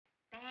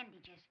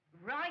bandages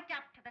right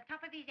up to the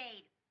top of his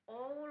head,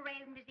 all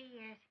round his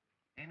ears.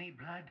 Any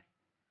blood?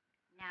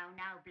 No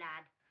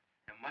blood.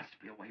 There must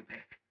be a way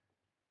back.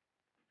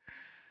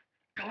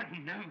 God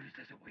knows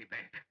there's a way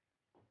back.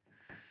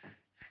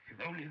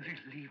 If only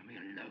they'd leave me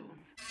alone.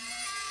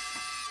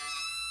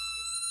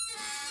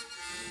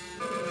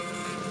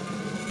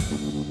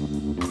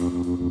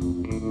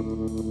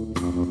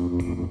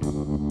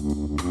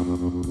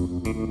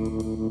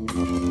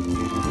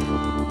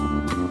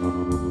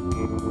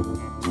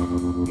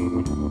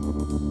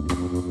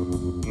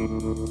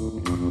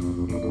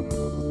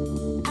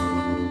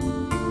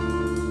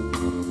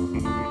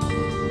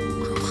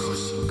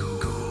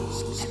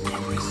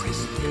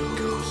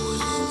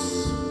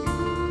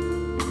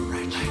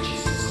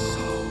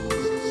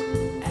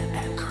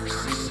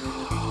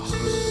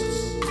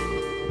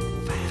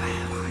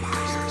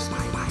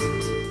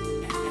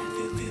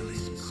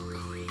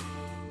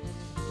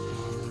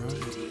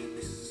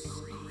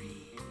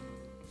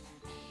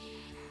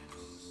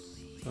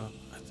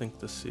 I think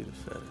the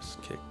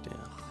Sudafed kicked in.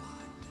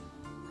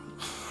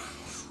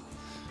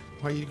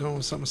 Why are you going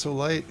with something so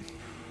light?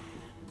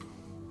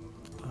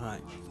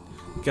 Alright.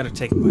 Gotta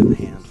take it by the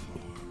handful.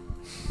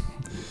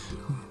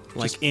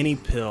 Like any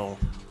pill,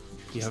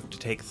 you have to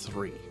take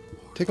 3.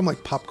 Take them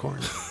like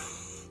popcorn.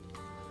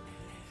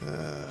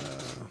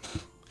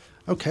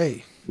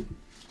 Okay.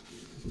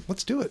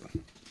 Let's do it.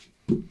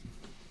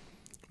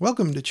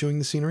 Welcome to Chewing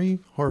the Scenery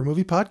Horror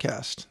Movie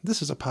Podcast.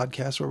 This is a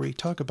podcast where we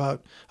talk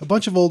about a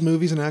bunch of old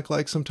movies and act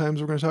like sometimes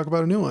we're going to talk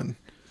about a new one.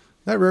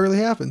 That rarely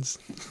happens.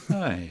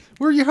 Hi.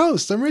 We're your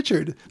hosts. I'm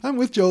Richard. I'm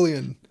with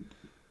Jolien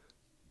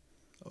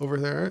over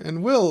there,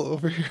 and Will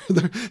over here.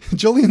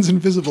 Jolien's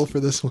invisible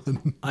for this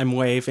one. I'm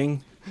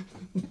waving.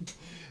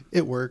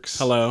 It works.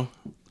 Hello.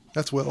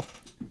 That's Will.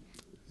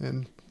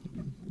 And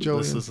Jolien.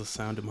 This is the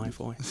sound of my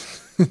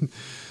voice.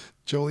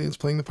 Jolien's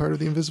playing the part of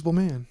the Invisible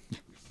Man.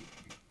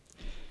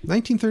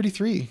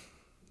 1933.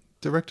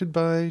 Directed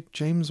by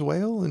James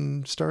Whale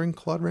and starring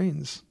Claude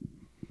Rains.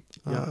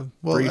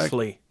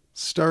 Briefly.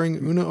 Starring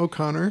Una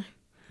O'Connor.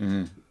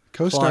 Mm-hmm.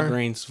 Co-star. Claude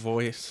Rains'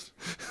 voice.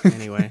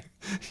 Anyway.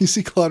 You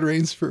see Claude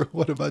Rains for,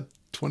 what, about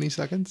 20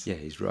 seconds? Yeah,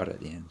 he's right at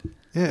the end.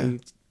 Yeah.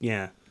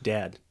 Yeah,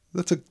 dead.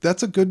 That's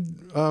a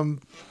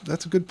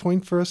good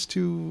point for us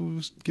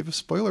to give a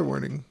spoiler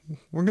warning.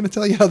 We're going to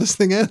tell you how this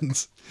thing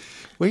ends.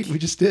 Wait, we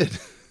just did.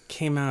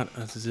 Came out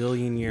a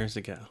zillion years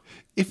ago.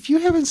 If you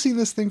haven't seen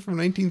this thing from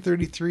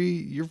 1933,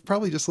 you're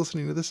probably just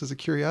listening to this as a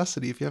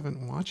curiosity if you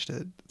haven't watched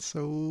it.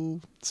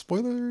 So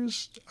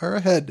spoilers are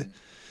ahead.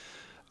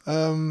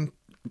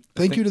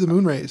 Thank you to the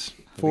Moonrays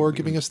for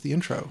giving us the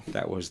intro.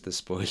 That was the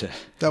spoiler.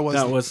 That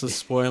was the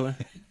spoiler.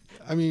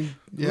 I mean,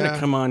 I'm going to yeah,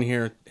 come on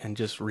here and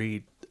just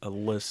read a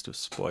list of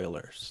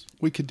spoilers.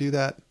 we could do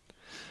that.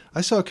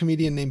 I saw a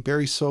comedian named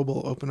Barry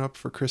Sobel open up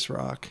for Chris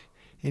Rock,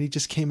 and he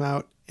just came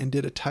out and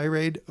did a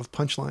tirade of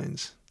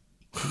punchlines.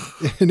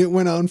 And it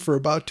went on for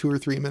about 2 or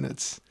 3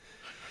 minutes.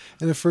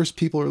 And at first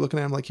people were looking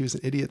at him like he was an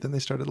idiot. Then they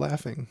started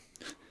laughing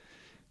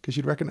because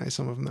you'd recognize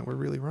some of them that were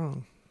really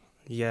wrong.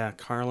 Yeah,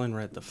 Carlin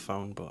read the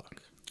phone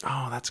book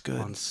Oh, that's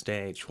good. on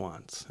stage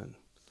once, and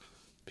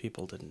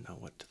people didn't know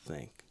what to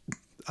think.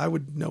 I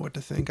would know what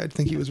to think. I'd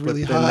think he was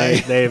really But then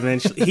high. They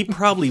eventually, he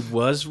probably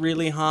was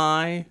really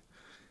high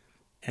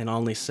and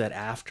only said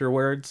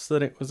afterwards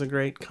that it was a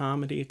great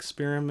comedy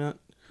experiment.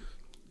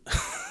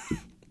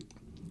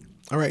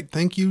 All right.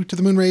 Thank you to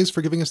the Moonrays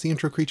for giving us the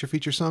intro creature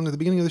feature song at the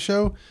beginning of the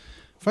show.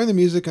 Find the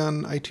music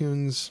on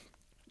iTunes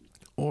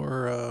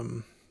or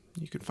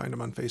you can find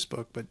them on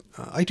Facebook. But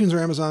iTunes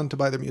or Amazon to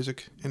buy their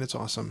music, and it's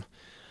awesome.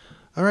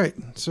 All right.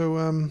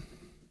 So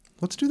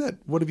let's do that.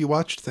 What have you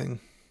watched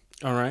thing.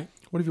 All right.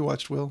 What have you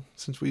watched, Will,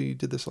 since we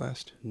did this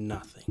last?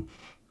 Nothing.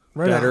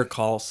 Right Better on.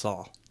 Call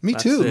Saul. Me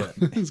That's too.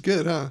 it. It's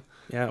good, huh?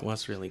 Yeah, it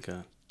was really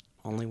good.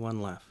 Only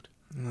one left.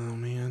 Oh,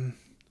 man.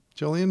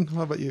 Jolien,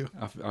 how about you?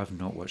 I've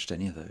not watched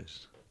any of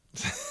those.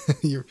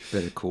 You're,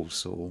 Better Call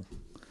Saul.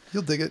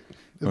 you'll dig it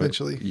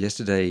eventually.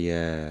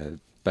 Yesterday,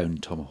 Bone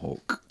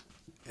Tomahawk.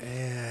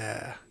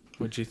 Yeah.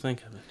 What'd you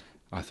think of it?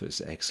 I thought it's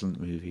an excellent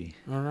movie.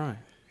 All right.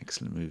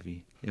 Excellent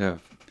movie. Yeah.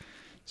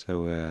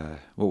 So,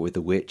 what with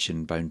The Witch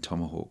and Bone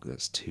Tomahawk,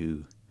 that's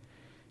 2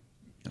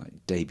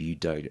 debut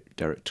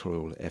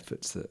directorial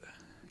efforts that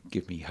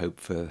give me hope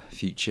for the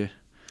future.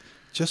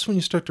 Just when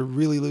you start to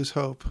really lose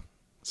hope,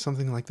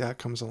 something like that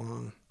comes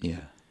along.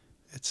 Yeah.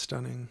 It's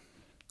stunning.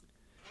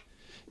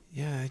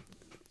 Yeah, I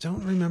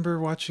don't remember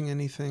watching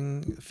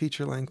anything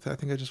feature length. I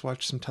think I just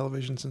watched some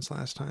television since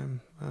last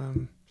time.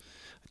 I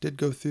did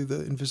go through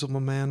The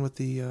Invisible Man with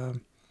the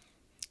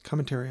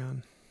commentary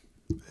on,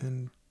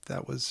 and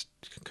that was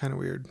kind of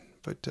weird.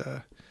 But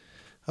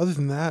other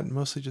than that,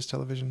 mostly just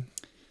television.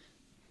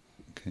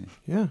 Okay.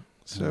 Yeah.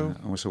 So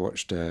I also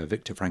watched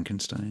Victor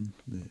Frankenstein,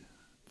 the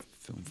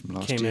film from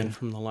last Came year. in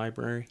from the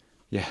library.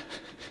 Yeah.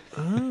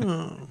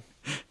 oh,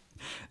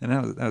 And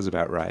that was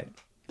about right.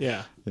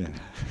 Yeah. Yeah.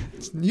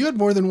 you had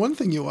more than one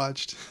thing you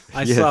watched.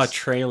 I Yes. saw a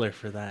trailer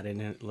for that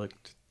and it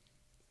looked,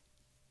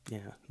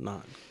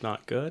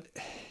 not good.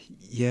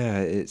 Yeah,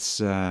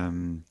 it's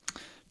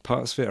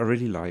parts of it I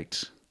really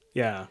liked.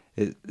 Yeah.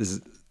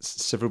 There's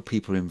several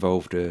people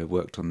involved who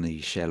worked on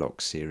the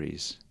Sherlock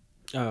series.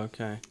 Oh,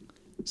 okay.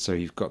 So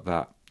you've got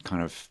that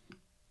kind of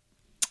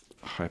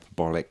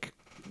hyperbolic,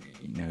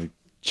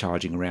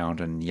 charging around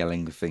and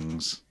yelling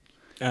things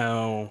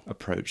Oh,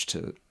 approach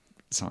to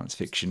science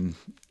fiction.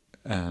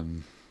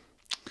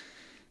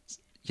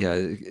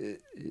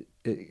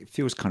 It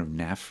feels kind of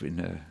naff in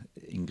a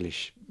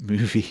English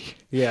movie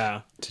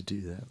yeah. to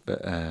do that,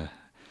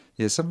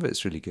 but some of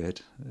it's really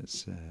good.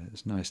 It's a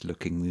nice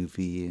looking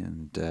movie,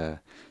 and so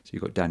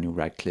you've got Daniel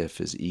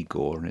Radcliffe as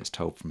Igor, and it's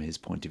told from his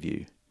point of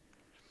view.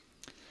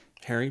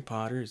 Harry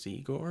Potter's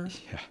Igor?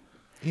 Yeah.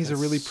 He's a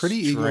That's really pretty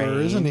Igor,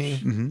 isn't he?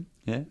 Mm-hmm.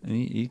 Yeah,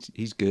 and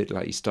he's good.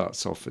 Like, he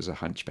starts off as a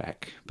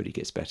hunchback, but he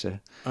gets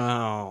better.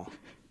 Oh.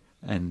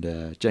 And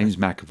James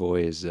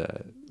McAvoy is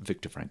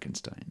Victor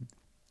Frankenstein.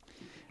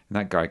 And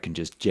that guy can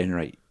just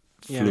generate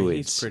Yeah, fluids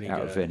he's pretty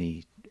out of good.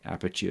 any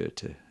aperture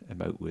to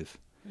emote with.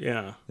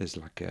 Yeah. There's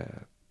like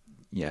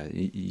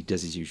he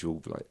does his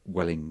usual like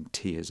welling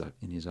tears up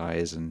in his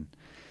eyes, and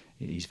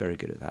he's very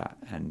good at that.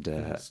 And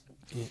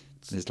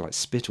there's like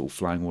spittle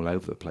flying all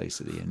over the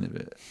place at the end of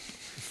it.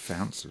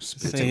 Founts of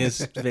spittle.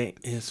 Say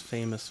his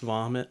famous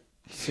vomit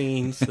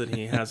scenes that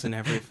he has in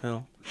every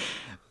film.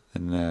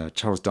 And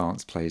Charles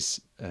Dance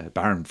plays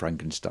Baron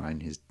Frankenstein,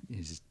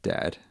 his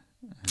dad.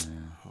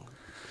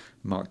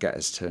 Mark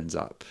Gatiss turns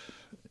up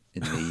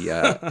in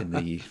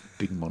the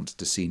big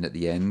monster scene at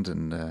the end,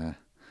 and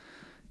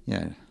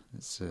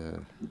there's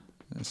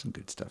some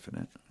good stuff in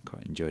it. I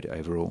quite enjoyed it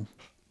overall.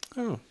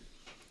 Oh.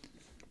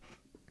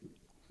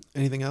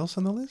 Anything else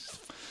on the list?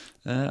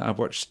 I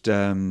watched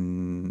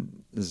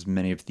as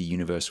many of the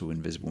Universal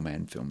Invisible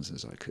Man films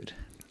as I could.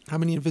 How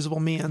many Invisible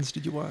Mans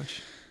did you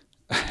watch?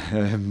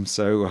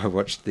 So I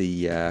watched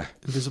the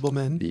Invisible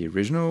Men? the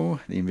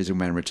original, The Invisible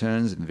Man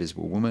Returns,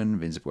 Invisible Woman,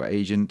 Invisible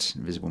Agent,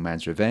 Invisible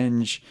Man's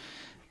Revenge,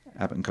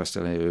 Abbott and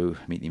Costello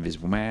Meet the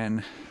Invisible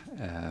Man,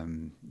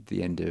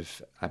 the end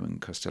of Abbott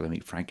and Costello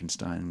Meet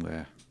Frankenstein,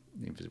 where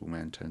the Invisible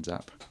Man turns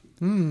up.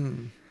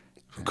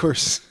 Of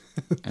course.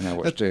 And I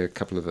watched a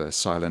couple of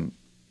silent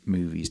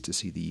movies to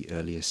see the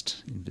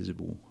earliest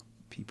invisible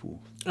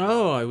people.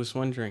 Oh, I was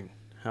wondering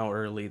how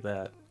early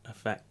that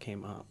effect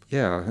came up.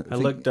 Yeah. I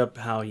looked up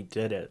how he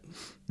did it,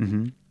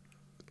 Mm-hmm.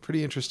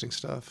 Pretty interesting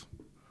stuff.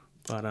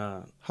 but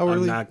How I'm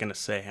early- not going to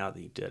say how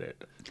he did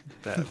it.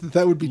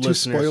 That would be too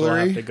Listeners will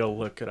have to spoilery. go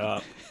look it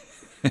up.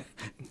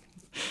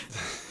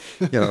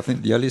 Yeah, I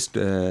think the earliest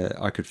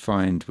I could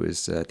find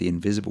was The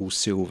Invisible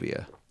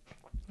Sylvia,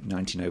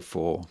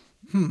 1904,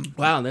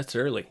 Wow, that's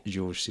early.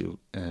 Georges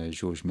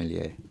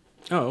Méliès.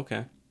 Oh,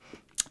 okay.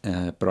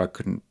 But I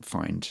couldn't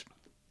find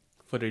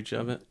Footage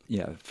of it.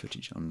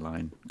 footage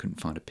online. Couldn't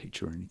find a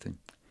picture or anything.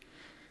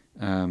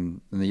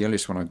 And the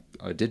earliest one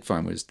I did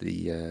find was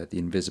the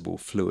Invisible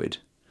Fluid,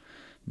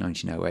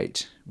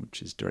 1908,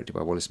 which is directed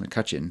by Wallace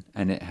McCutcheon,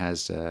 and it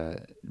has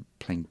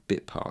playing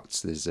bit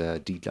parts. There's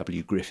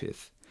D.W.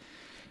 Griffith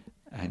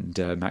and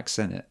Max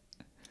Sennett,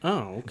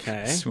 Oh,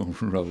 okay. small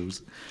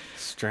roles,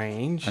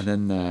 Strange. and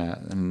then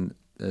and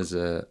there's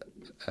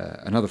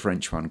another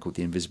French one called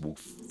The Invisible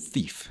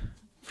Thief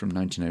from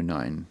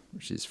 1909,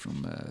 which is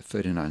from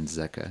Ferdinand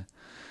Zecker,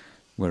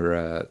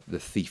 where the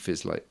thief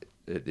is like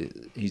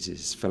he's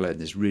this fellow in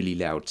this really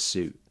loud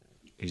suit.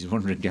 He's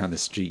wandering down the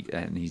street,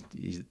 and he's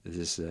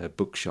this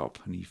bookshop,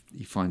 and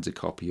he finds a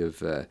copy of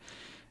The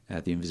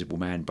Invisible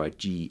Man by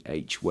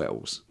G.H.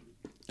 Wells,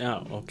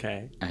 Oh,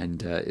 okay.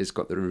 and it's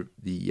got the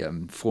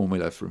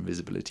formula for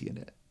invisibility in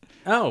it.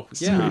 Oh,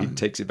 So yeah. he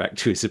takes it back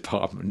to his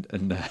apartment,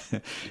 and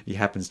he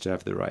happens to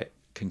have the right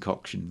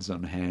concoctions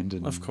on hand.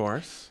 And Of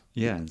course.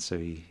 yeah, and so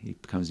he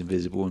becomes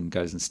invisible and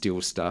goes and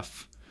steals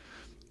stuff,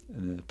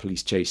 and the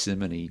police chase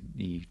him, and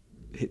he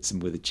hits him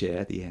with a chair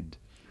at the end.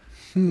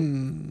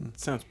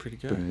 Sounds pretty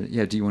But, good.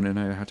 yeah, do you want to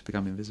know how to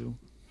become invisible?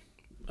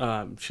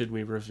 Should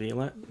we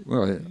reveal it?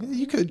 Well,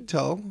 You could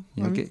tell.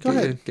 yeah, Go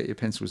ahead. get your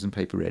pencils and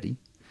paper ready.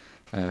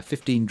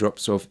 15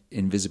 drops of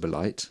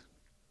Invisibilite,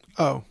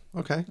 Oh,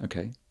 okay.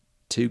 okay,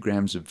 2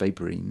 grams of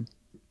Vaporine,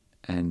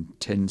 and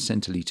 10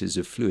 centiliters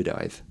of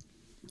Fluidithe.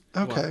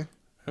 Okay.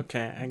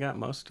 Okay, I got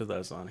most of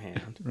those on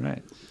hand.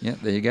 Right. Yeah,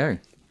 there you go.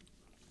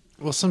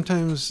 Well,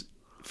 sometimes,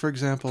 for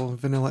example,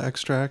 vanilla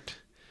extract,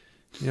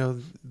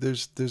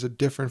 there's a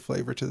different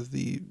flavor to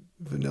the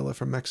vanilla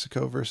from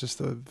Mexico versus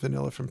the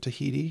vanilla from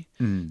Tahiti.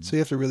 So you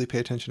have to really pay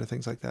attention to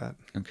things like that.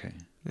 Okay.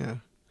 Yeah.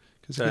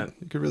 Because That-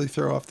 it could really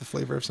throw off the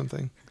flavor of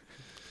something.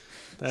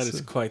 That is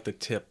So- quite the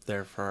tip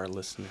there for our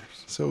listeners.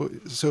 So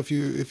if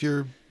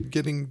you're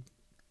getting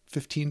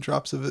 15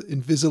 drops of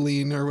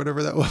Invisalign or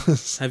whatever that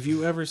was. Have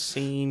you ever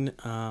seen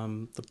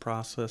the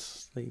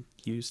process they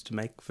use to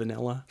make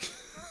vanilla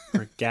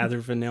or gather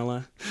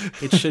vanilla?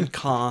 It should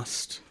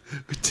cost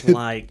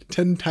like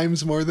 10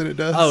 times more than it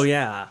does. oh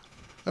yeah,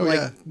 Oh, like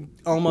yeah.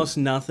 almost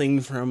nothing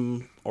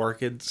from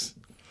orchids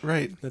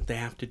Right. that they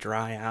have to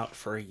dry out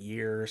for a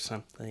year or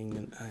something,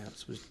 and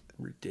it was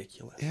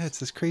ridiculous. Yeah, it's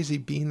this crazy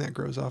bean that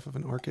grows off of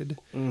an orchid.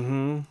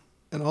 Mm-hmm.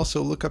 And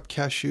also look up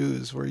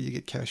cashews, where you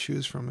get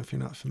cashews from if you're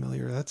not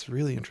familiar. That's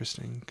really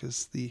interesting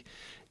because the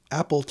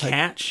apple type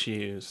Cat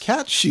shoes.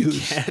 cat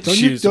shoes. Cat don't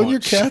shoes don't your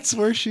won't- cats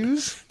wear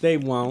shoes? They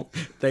won't.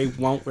 They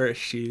won't wear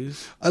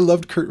shoes. I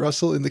loved Kurt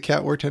Russell in The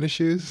Cat Wore Tennis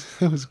Shoes.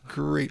 That was a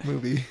great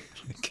movie.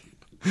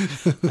 I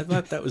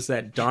thought that was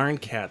that darn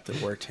cat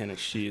that wore tennis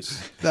shoes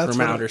from what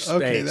outer it, space.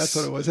 Okay, that's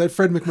what it was. It had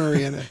Fred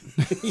McMurray in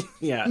it.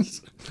 Yes.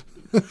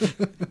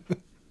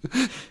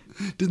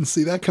 Didn't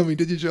see that coming,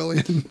 did you,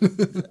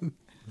 Jolien?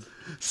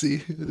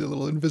 See, a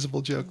little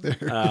invisible joke there.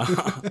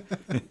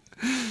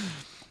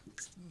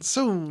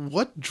 So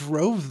what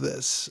drove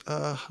this?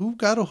 Who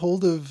got a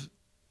hold of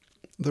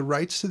the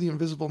rights to The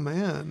Invisible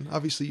Man?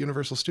 Obviously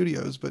Universal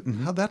Studios, but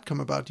how'd that come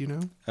about, do you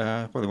know?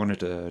 Well, they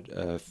wanted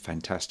a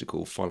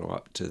fantastical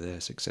follow-up to their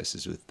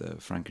successes with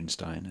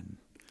Frankenstein and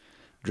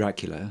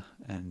Dracula,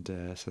 and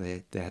so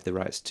they had the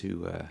rights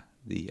to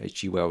the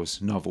H.G.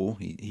 Wells novel.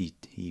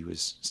 He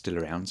was still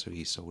around, so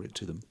he sold it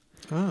to them.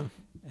 Ah,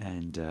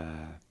 And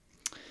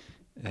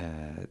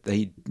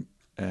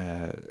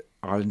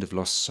Island of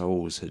Lost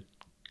Souls had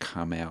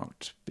come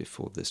out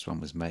before this one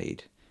was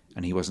made,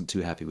 and he wasn't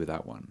too happy with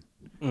that one.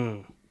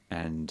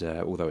 And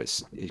although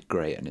it's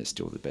great and it's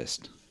still the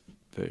best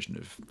version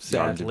of The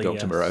Island of Sadly, Dr.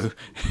 yes. Moreau.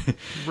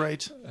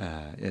 right.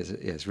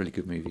 It's a really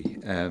good movie.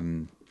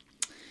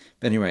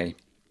 Anyway,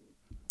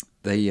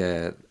 they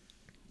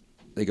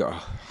got a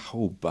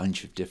whole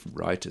bunch of different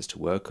writers to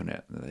work on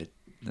it. They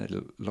had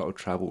a lot of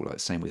trouble, like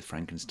same with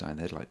Frankenstein.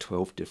 They had like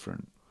 12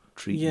 different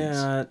treatments.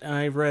 Yeah,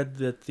 I read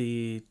that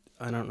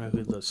I don't know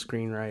who the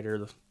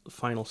screenwriter, the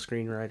final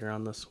screenwriter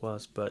on this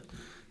was, but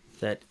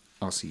that,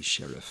 R.C.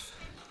 Sheriff.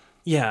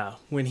 yeah,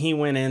 when he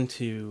went in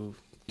to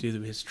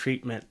do his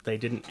treatment, they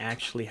didn't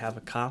actually have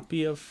a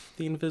copy of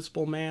The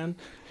Invisible Man.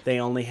 They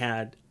only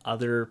had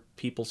other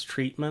people's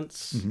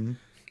treatments.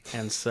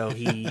 And so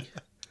he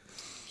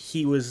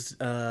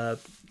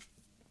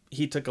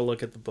took a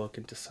look at the book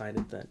and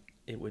decided that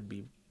it would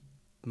be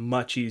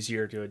much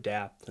easier to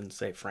adapt than,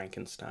 say,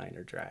 Frankenstein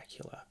or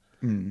Dracula.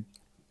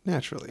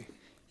 Naturally.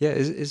 Yeah,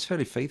 it's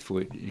fairly faithful.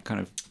 It kind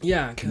of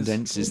Yeah, 'cause-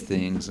 condenses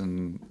things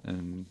and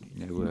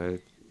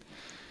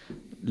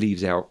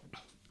leaves out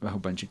a whole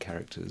bunch of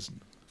characters.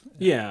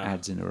 Yeah.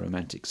 Adds in a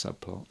romantic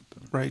subplot.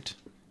 Right.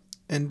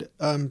 And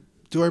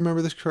do I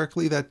remember this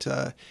correctly, that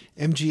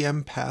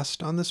MGM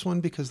passed on this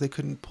one because they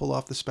couldn't pull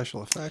off the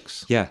special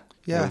effects? Yeah.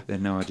 Yeah. They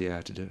had no idea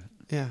how to do it.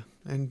 Yeah.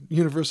 And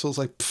Universal's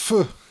like,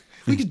 pff,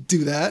 we could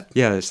do that.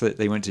 Yeah, so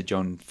they went to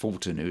John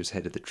Fulton, who was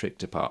head of the trick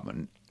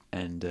department,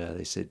 and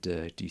they said,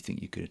 "Do you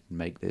think you could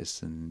make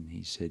this?" And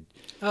he said,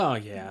 Oh,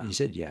 yeah.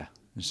 "Yeah."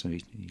 And so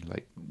he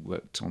like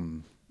worked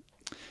on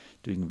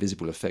doing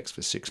visual effects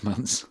for 6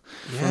 months.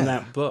 From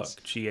that book,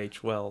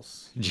 G.H.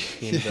 Wells,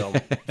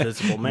 The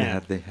Invisible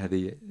Man. They had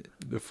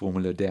the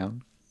formula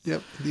down.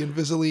 Yep. The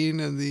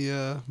Invisalign and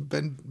the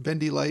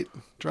bendy light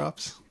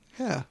drops.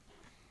 Yeah.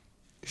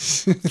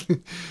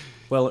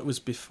 Well, it was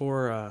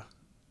before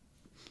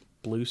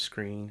blue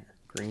screen, or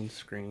green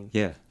screen,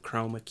 Yeah,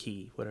 chroma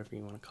key, whatever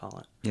you want to call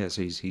it. yeah.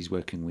 So he's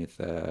working with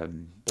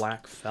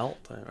Black felt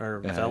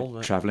or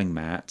velvet. traveling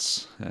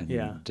mats and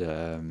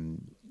Yeah.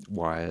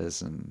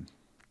 wires and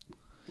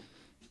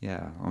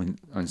I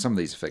mean some of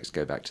these effects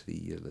go back to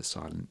the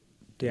silent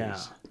days.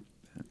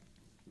 Yeah.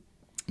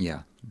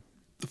 Yeah,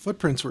 The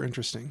footprints were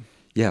interesting.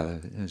 yeah.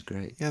 It was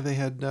great. Yeah, they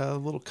had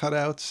little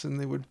cutouts, and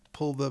they would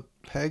pull the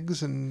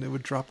pegs, and it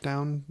would drop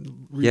down.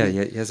 Yeah.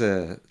 He has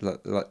like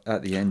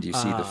at the end you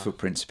see the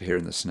footprints appear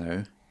in the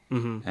snow,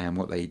 and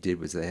what they did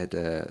was they had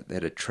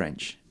a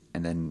trench,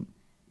 and then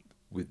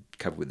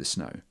covered with the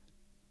snow,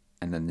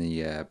 and then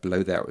the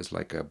below that was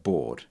like a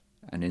board,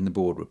 and in the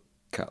board were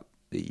cut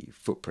the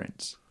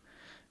footprints,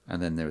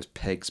 and then there was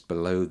pegs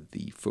below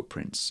the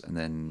footprints, and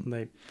then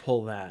They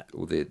pull that.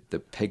 all the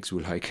pegs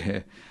were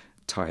like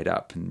tied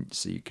up, and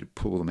so you could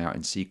pull them out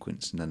in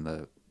sequence, and then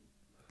the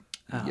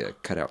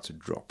cutouts would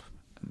drop,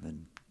 and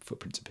then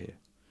footprints appear.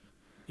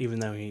 Even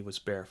though he was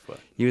barefoot.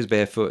 He was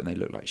barefoot, and they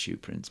looked like shoe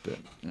prints, but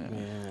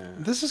Yeah.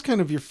 This is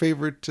kind of your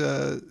favorite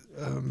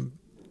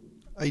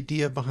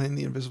idea behind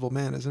The Invisible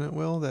Man, isn't it,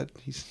 Will? That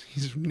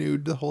he's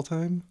nude the whole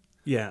time?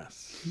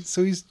 Yes.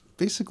 So he's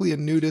basically a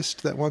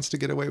nudist that wants to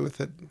get away with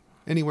it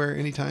anywhere,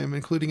 anytime,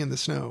 including in the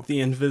snow.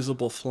 The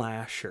invisible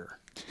flasher.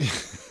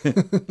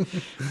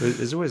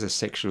 there's always a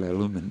sexual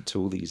element to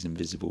all these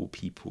invisible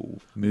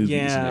people movies.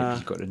 Yeah.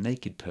 You've got a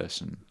naked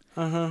person,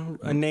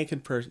 A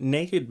naked person,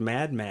 naked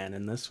madman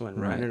in this one,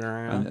 running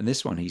around. And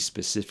this one, he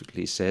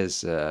specifically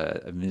says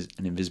an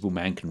invisible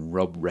man can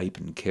rob, rape,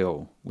 and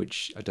kill,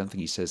 which I don't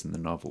think he says in the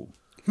novel.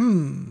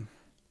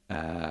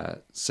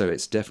 So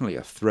it's definitely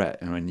a threat.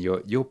 I mean,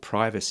 your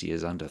privacy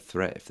is under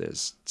threat if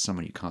there's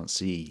someone you can't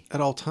see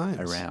At all times.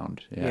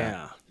 around.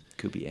 Yeah.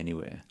 Could be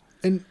anywhere.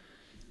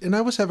 And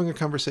I was having a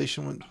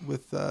conversation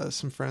with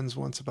some friends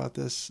once about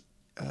this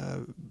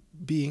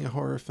being a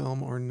horror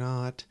film or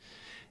not.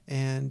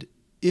 And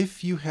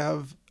if you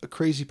have a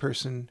crazy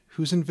person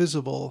who's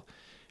invisible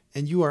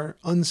and you are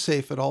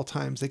unsafe at all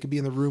times, they could be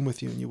in the room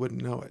with you and you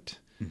wouldn't know it.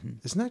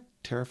 Isn't that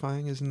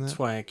terrifying? Isn't That's that?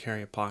 why I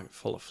carry a pocket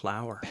full of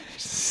flour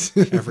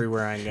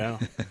everywhere I go.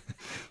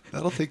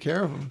 That'll take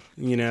care of them.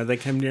 You know, they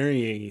come near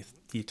you,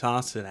 you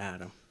toss it at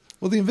them.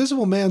 Well, the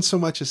Invisible Man so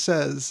much as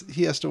says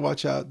he has to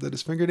watch out that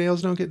his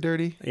fingernails don't get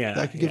dirty. Yeah,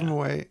 That could give him yeah.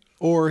 away.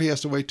 Or he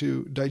has to wait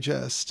to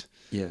digest.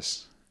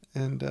 Yes.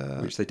 And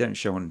Which they don't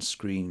show on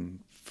screen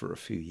for a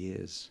few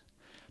years.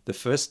 The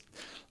first,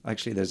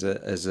 actually, there's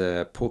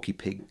a Porky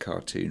Pig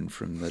cartoon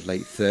from the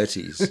late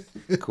 30s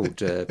called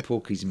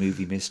Porky's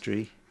Movie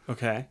Mystery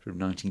Okay. from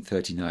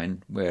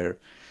 1939, where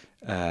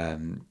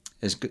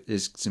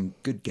there's some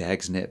good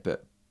gags in it,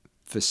 but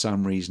for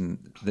some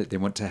reason they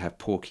want to have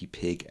Porky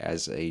Pig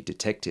as a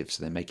detective,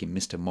 so they make him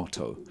Mr.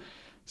 Motto.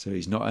 So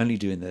he's not only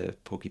doing the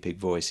Porky Pig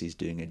voice, he's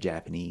doing a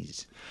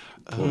Japanese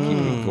Porky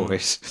Pig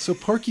voice. so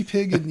Porky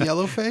Pig and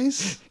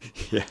Yellowface?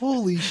 Yeah.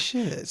 Holy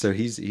shit. So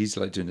he's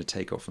like doing a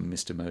takeoff from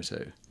Mr.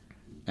 Moto,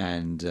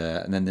 and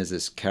then there's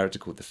this character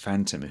called the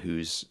Phantom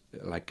who's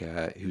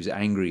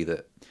angry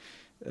that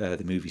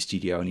the movie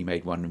studio only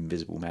made one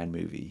Invisible Man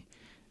movie,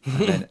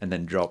 and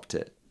then dropped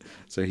it.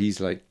 So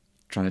he's like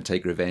trying to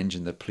take revenge,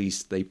 and the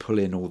police, they pull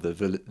in all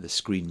the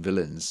screen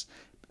villains,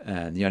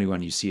 and the only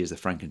one you see is the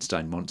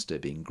Frankenstein monster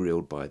being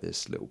grilled by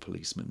this little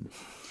policeman.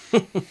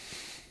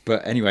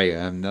 But anyway,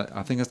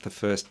 I think that's the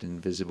first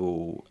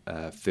Invisible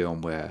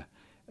film where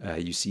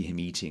you see him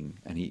eating,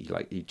 and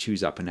he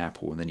chews up an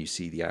apple, and then you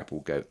see the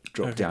apple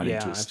drop down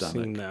into his stomach.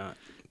 I've seen that.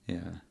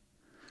 Yeah.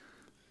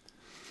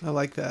 I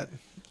like that.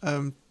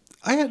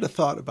 I had a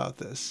thought about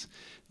this.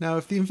 Now,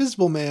 if the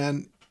Invisible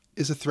Man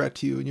is a threat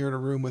to you and you're in a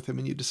room with him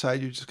and you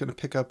decide you're just going to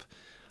pick up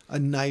a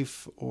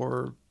knife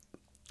or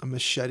a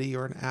machete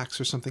or an axe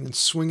or something and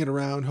swing it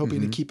around hoping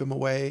to keep him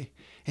away,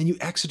 and you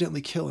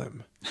accidentally kill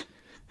him,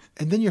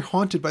 and then you're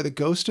haunted by the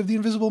ghost of the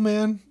Invisible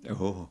Man,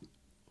 Oh,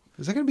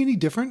 is that going to be any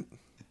different?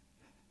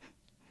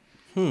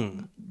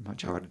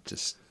 much harder to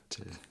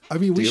I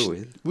mean,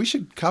 with. we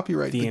should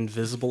copyright The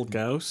Invisible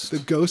Ghost. the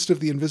ghost of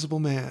the Invisible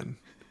Man.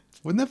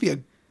 Wouldn't that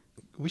be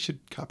we should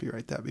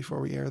copyright that before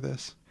we air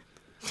this.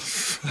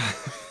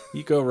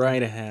 You go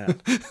right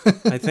ahead.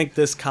 I think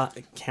this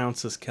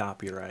counts as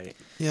copyright.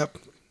 Yep.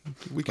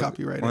 We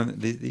copyright Well, it.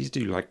 these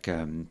do like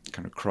kind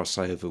of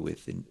crossover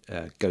with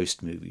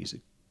ghost movies.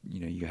 You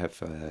know, you have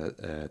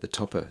the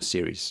Topper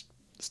series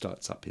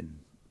starts up in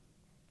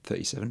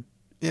 1937,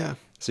 Yeah.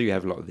 so you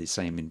have a lot of the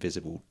same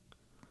invisible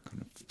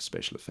kind of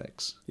special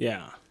effects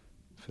Yeah.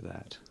 for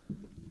that.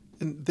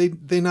 And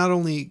they not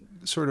only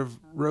sort of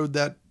rode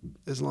that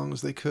as long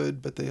as they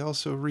could, but they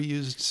also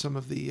reused some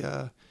of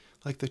the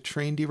like the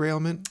train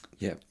derailment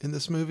Yeah, in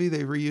this movie.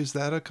 They reused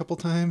that a couple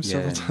times,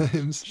 several and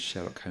times.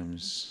 Sherlock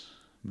Holmes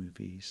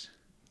movies.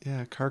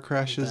 Yeah, car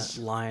crashes.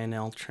 That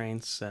Lionel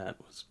train set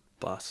was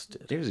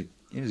busted. It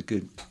was a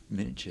good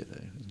miniature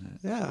though, wasn't it?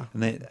 Yeah.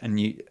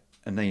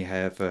 And they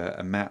have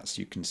a map so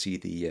you can see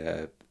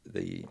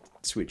the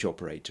switch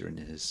operator in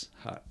his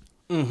hut.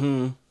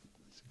 Mm-hmm.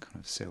 It kind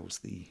of sells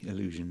the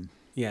illusion.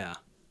 Yeah.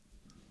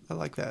 I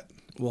like that.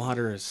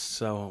 Water is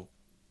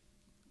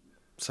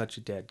such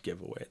a dead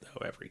giveaway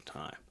though every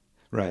time.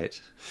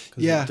 Right.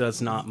 'Cause Yeah. it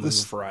does not move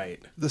This-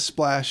 right. The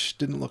splash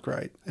didn't look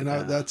right. And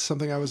Yeah. that's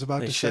something I was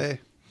about They to should- say.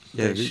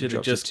 Yeah, They it should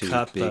have drops it just too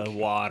cut big. the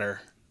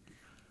water.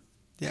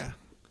 Yeah.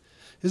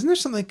 Isn't there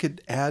something they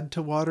could add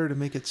to water to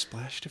make it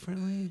splash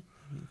differently?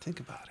 I mean, think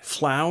about it.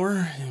 Flour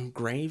and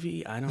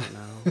gravy? I don't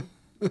know.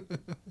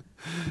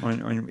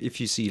 If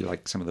you see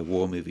like some of the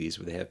war movies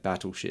where they have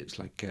battleships,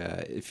 like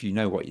if you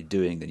know what you're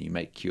doing, then you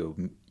make your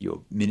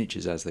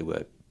miniatures as they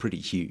were pretty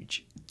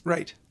huge.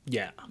 Right.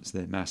 Yeah. So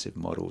they're massive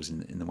models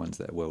in the ones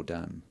that are well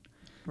done,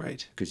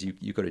 Right. because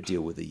you've got to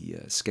deal with the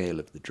scale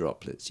of the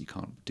droplets. You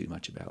can't do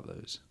much about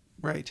those.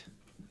 Right.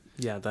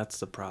 Yeah, that's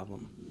the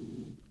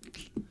problem.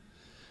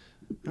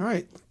 All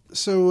right.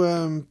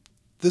 So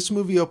this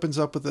movie opens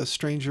up with a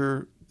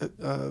stranger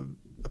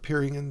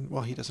appearing in,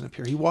 well, he doesn't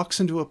appear. He walks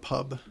into a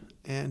pub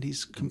and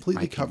he's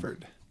completely Hiking.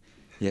 covered.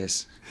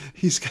 Yes,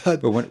 He's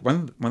got, but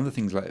one of the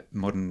things like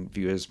modern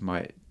viewers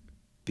might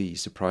be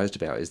surprised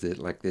about is that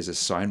like there's a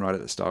sign right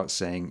at the start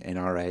saying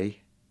NRA.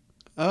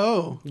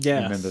 oh, Yeah.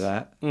 You remember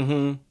that?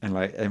 Mm-hmm. And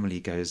like Emily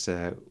goes,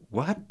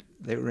 "What?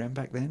 They were around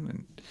back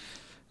then?"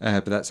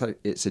 And, but that's like,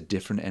 it's a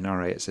different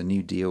NRA. It's a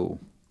New Deal.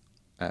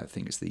 I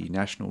think it's the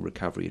National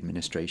Recovery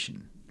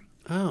Administration.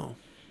 oh.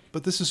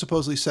 But this is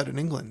supposedly set in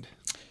England.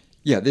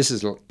 Yeah, this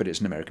is, but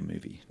it's an American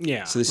movie.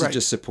 Yeah. So this Right. is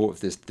just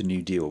support of the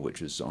New Deal, which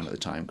was on at the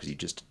time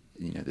because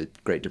the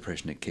Great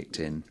Depression had kicked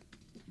in.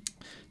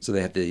 So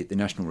they had the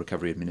National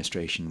Recovery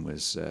Administration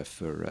was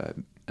for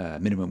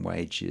minimum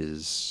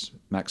wages,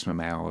 maximum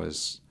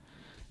hours,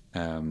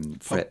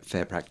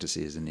 fair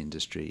practices in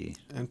industry.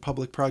 And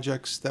public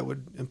projects that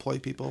would employ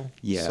people,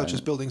 Yeah. such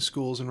as building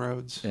schools and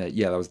roads.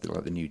 Yeah, that was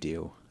like the New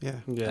Deal. Yeah.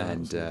 Yeah.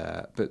 And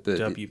but the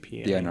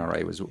WPA. the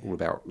NRA was all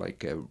about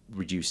like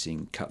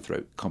reducing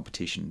cutthroat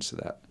competition so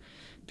that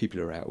people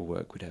who are out of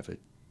work would have a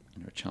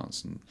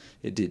chance, and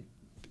it did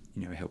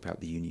help out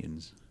the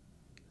unions.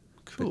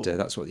 Cool. But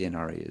that's what the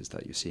NRA is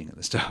that you're seeing at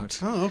the start.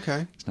 Oh,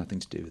 okay. It's nothing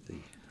to do with the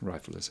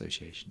Rifle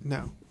Association.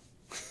 No.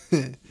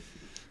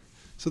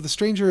 So the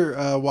stranger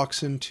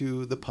walks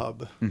into the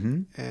pub,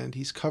 and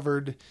he's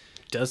covered.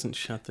 Doesn't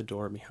shut the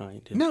door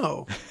behind him.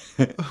 No,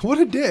 what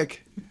a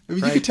dick! I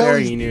mean, Right you could tell there,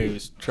 you knew he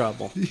was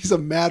trouble. he's a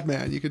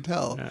madman. You could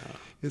tell. Yeah.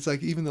 It's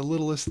like even the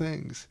littlest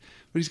things.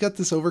 But he's got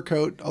this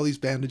overcoat, all these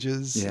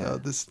bandages, Yeah.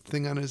 this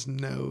thing on his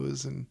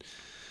nose, and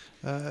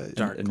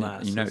Dark and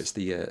glasses. you notice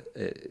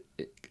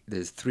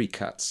there's 3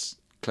 cuts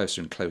closer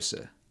and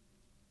closer,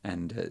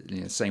 and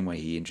the same way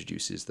he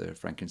introduces the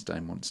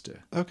Frankenstein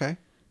monster. okay.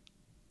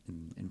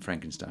 In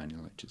Frankenstein, you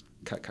like just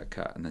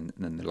cut, and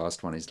then the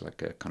last one is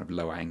like a kind of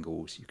low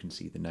angle, so you can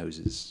see the nose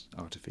is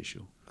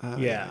artificial.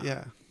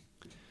 Yeah.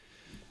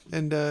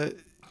 And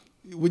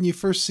when you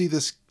first see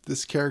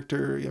this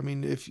character, I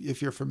mean,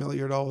 if you're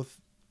familiar at all with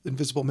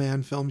Invisible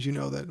Man films, you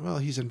know that, well,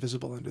 he's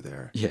invisible under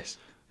there. Yes.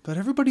 But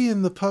everybody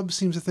in the pub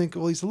seems to think,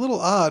 well, he's a little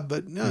odd,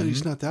 but no,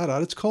 he's not that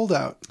odd. It's cold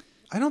out.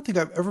 I don't think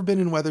I've ever been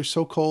in weather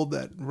so cold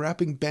that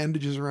wrapping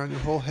bandages around your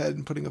whole head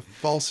and putting a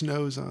false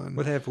nose on.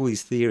 Well, they have all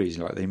these theories,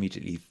 like they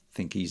immediately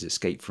think he's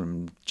escaped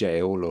from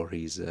jail or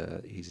he's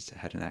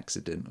had an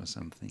accident or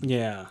something.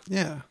 Yeah.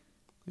 Yeah.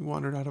 He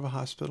wandered out of a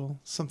hospital,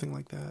 something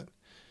like that.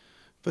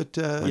 But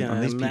Yeah,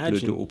 And these imagine-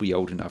 people would all be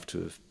old enough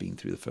to have been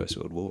through the First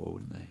World War,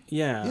 wouldn't they?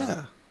 Yeah.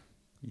 yeah.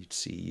 You'd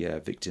see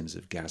victims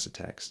of gas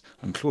attacks.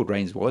 And Claude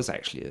Rains was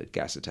actually a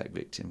gas attack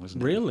victim,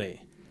 wasn't he?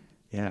 Really?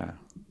 Yeah.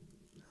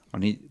 I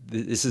mean,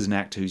 this is an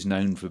actor who's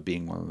known for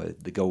being one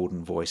of the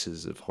golden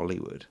voices of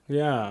Hollywood.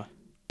 Yeah.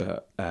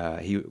 But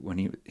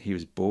when he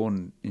was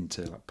born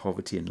into like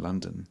poverty in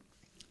London,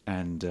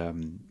 and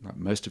like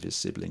most of his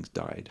siblings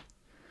died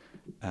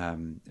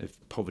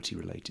of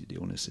poverty-related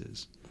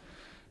illnesses,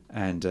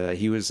 and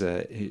he was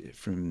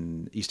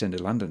from East End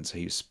of London, so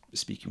he was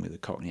speaking with a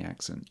Cockney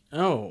accent,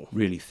 Oh.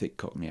 really thick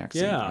Cockney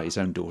accent. Yeah. Like his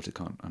own daughter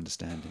can't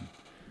understand him,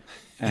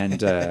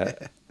 and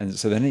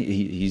so then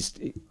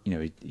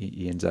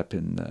he ends up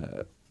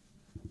in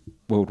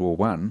World War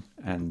One,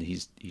 and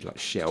he's like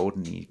shelled,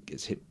 and he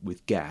gets hit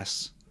with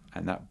gas,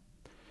 and that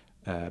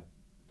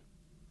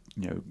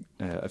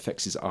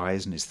affects his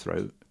eyes and his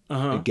throat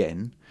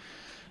again,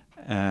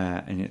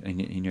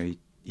 and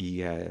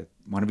he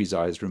one of his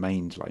eyes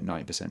remained like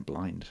 90%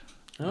 blind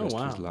the Oh, rest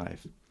wow. of his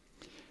life.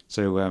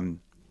 So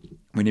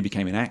when he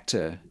became an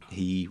actor,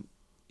 he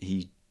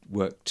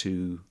worked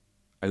to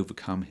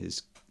overcome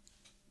his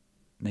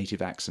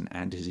native accent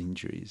and his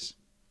injuries.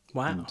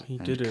 Wow. He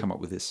and did come up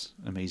with this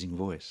amazing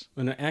voice.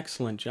 an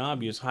excellent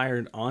job. He was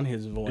hired on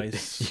his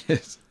voice.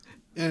 Yes.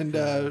 And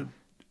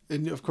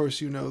of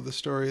course, you know the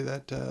story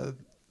that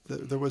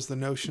there was the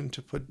notion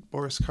to put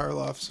Boris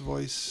Karloff's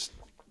voice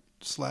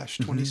 /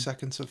 20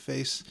 seconds of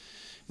face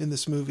in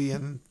this movie,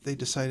 and they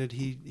decided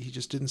he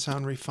just didn't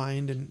sound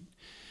refined. And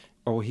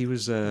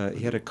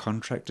He had a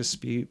contract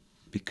dispute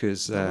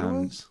because that what it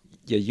was?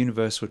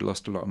 Universal had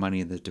lost a lot of money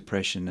in the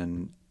Depression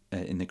and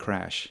in the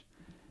crash,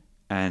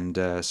 and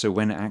so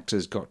when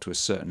actors got to a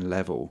certain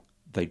level,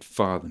 they'd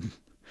fire them.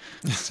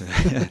 So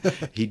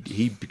he'd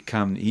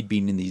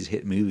been in these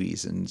hit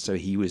movies, and so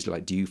he was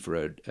like due for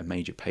a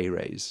major pay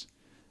raise.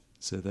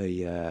 So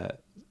they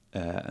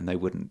and they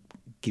wouldn't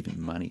give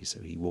him money, so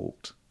he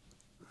walked.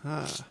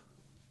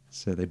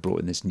 So they brought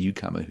in this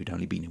newcomer who'd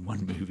only been in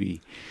one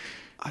movie.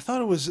 I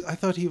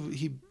thought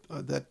he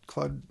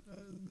Claude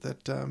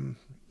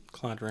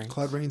Claude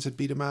Rains. Rains had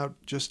beat him out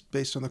just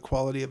based on the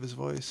quality of his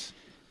voice.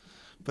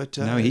 But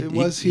No, he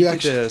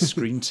did a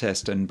screen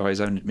test, and by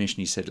his own admission,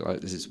 he said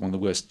like this is one of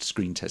the worst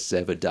screen tests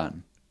ever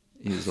done.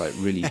 He was like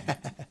really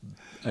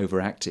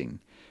overacting,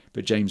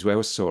 but James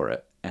Wells saw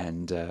it,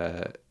 and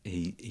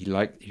he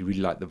really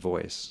liked the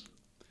voice,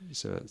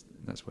 so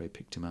that's why he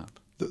picked him up.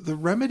 The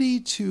remedy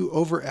to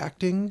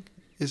overacting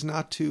is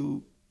not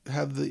to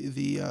have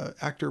the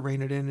actor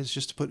rein it in, is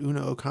just to put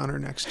Una O'Connor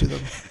next to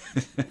them.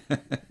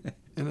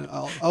 And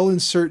I'll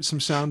insert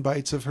some sound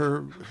bites of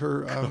her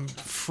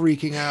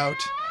freaking out.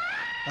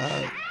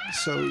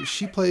 So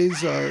she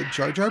plays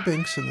Jar Jar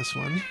Binks in this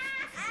one,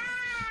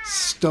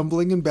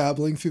 stumbling and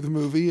babbling through the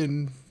movie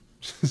and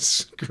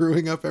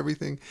screwing up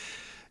everything.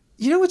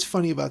 You know what's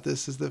funny about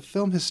this is the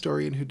film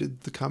historian who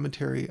did the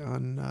commentary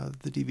on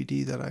the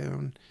DVD that I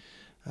own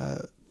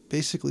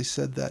basically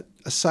said that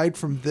aside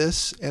from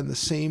this and the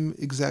same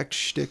exact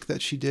shtick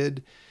that she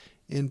did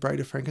in Bride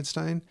of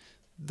Frankenstein,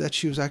 that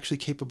she was actually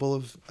capable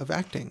of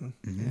acting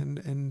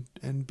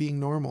and being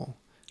normal.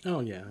 Oh,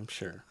 yeah, I'm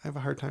sure. I have a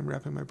hard time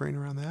wrapping my brain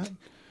around that.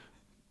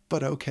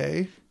 But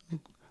okay.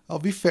 I'll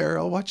be fair.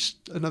 I'll watch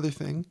another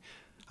thing.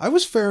 I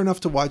was fair enough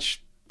to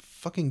watch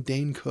fucking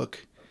Dane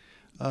Cook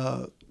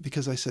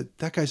because I said,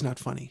 that guy's not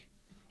funny.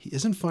 He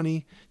isn't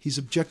funny. He's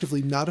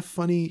objectively not a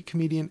funny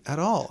comedian at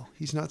all.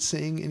 He's not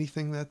saying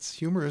anything that's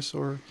humorous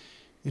or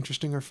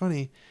interesting or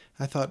funny.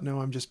 I thought, no,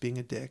 I'm just being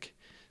a dick.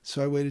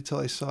 So I waited till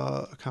I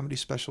saw a comedy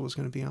special was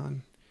going to be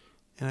on.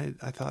 And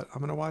I thought, I'm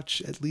going to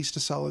watch at least a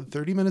solid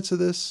 30 minutes of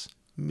this.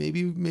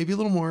 Maybe a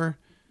little more.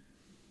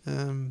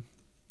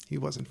 He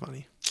wasn't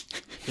funny.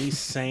 He's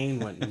saying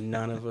what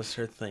none of us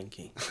are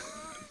thinking.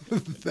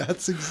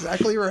 That's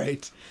exactly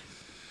right.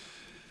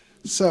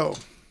 So,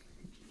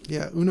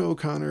 yeah, Una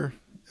O'Connor.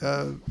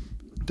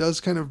 does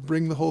kind of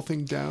bring the whole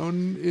thing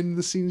down in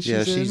the scenes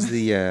she's in. she's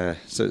the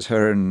so it's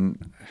her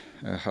and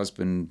her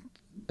husband.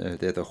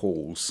 They're the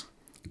Halls.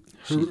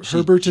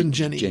 Herbert and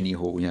Jenny. Jenny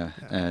Hall,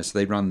 yeah. So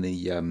they run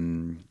the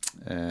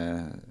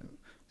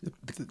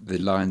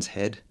Lion's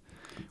Head,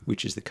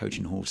 which is the Coach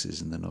and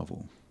Horses in the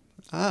novel.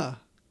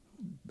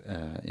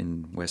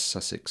 In West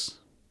Sussex,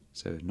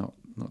 so not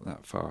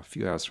that far, a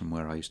few hours from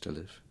where I used to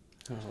live.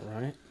 All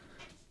right.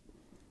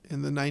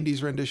 In the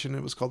 90s rendition,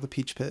 it was called The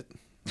Peach Pit.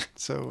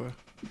 So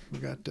we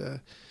got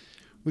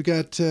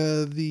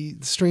the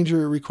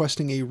stranger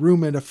requesting a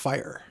room and a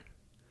fire.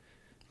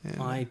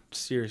 And I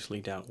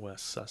seriously doubt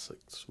West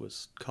Sussex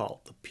was called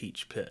the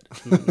Peach Pit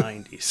in the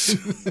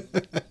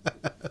 90s.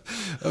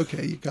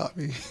 Okay, you got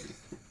me.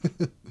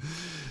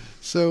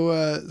 So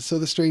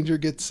the stranger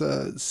gets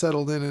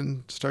settled in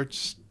and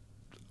starts.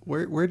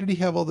 Where did he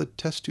have all the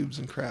test tubes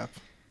and crap?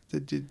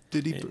 Did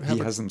he? He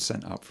has them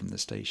sent up from the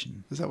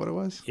station. Is that what it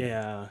was?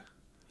 Yeah.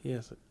 He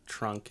has a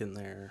trunk in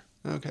there.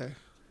 Okay.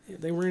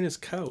 They were in his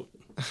coat.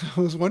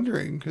 I was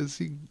wondering because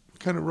he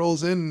kind of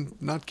rolls in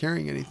not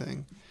carrying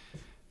anything,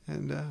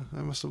 and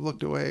I must have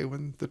looked away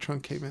when the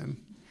trunk came in.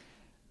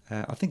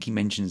 I think he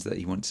mentions that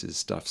he wants his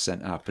stuff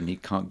sent up and he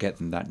can't get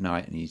them that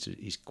night, and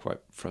he's quite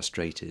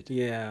frustrated.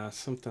 Yeah,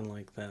 something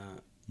like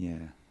that.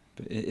 Yeah,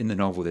 but in the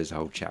novel, there's a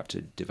whole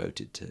chapter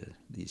devoted to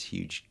these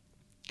huge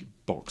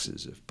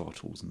boxes of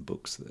bottles and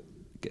books that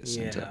get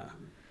sent up.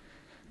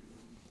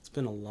 It's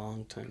been a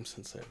long time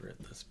since I've read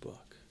this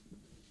book.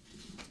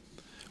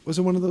 Was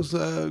it one of those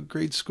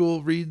grade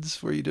school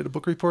reads where you did a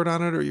book report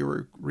on it, or you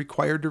were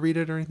required to read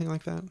it, or anything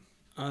like that?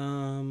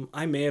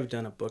 I may have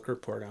done a book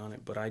report on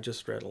it, but I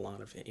just read a lot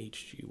of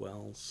H.G.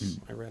 Wells.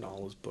 I read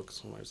all his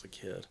books when I was a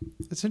kid.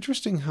 It's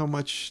interesting how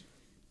much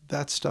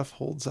that stuff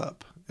holds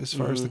up as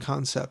far as the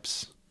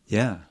concepts.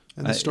 Yeah.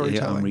 And the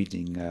storytelling. I'm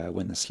reading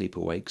When the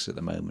Sleeper Wakes at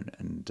the moment,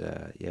 and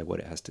what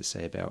it has to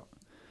say about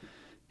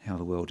how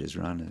the world is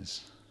run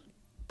is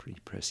pretty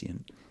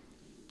prescient.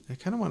 I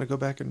kind of want to go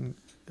back and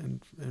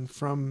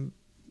from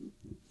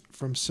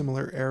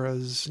similar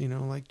eras,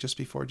 like just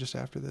before, just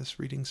after this,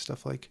 reading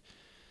stuff like,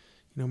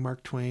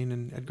 Mark Twain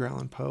and Edgar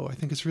Allan Poe. I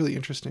think it's really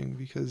interesting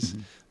because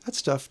that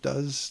stuff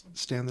does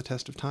stand the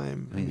test of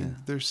time. I mean,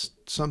 there's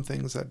some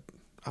things that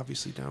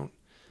obviously don't.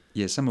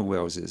 Yeah, some of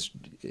Wells it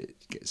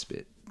gets a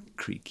bit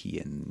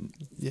creaky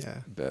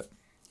but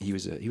he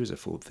was a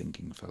forward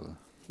thinking fella.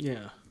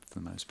 Yeah, for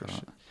the most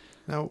part.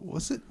 Now,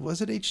 was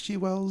it H.G.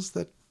 Wells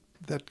that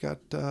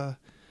got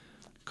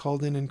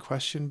called in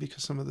question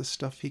because some of the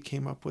stuff he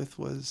came up with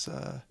was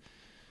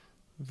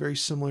very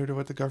similar to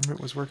what the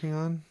government was working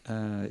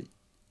on?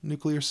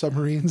 Nuclear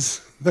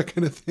submarines, that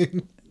kind of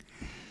thing.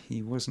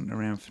 He wasn't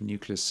around for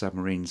nuclear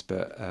submarines,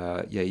 but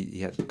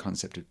he had the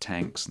concept of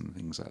tanks and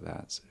things like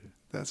that. So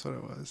that's what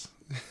it was.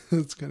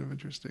 That's kind of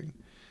interesting.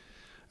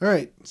 All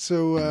right,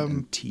 so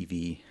and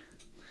TV.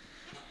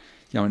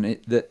 Yeah, and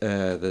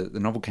the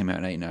novel came out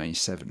in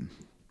 1897.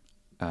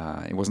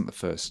 It wasn't the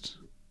first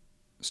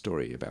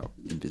story about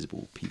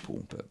invisible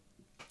people,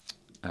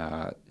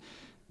 but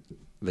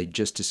they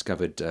just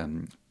discovered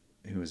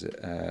who was it?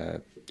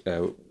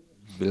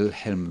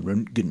 Wilhelm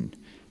Röntgen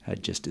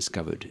had just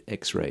discovered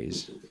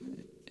X-rays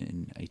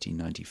in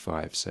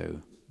 1895, so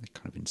they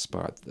kind of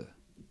inspired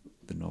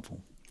the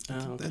novel.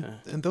 Oh, okay.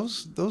 And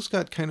those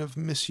got kind of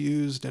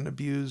misused and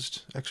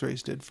abused.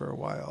 X-rays did for a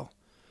while.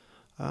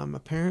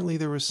 Apparently,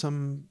 there was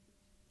some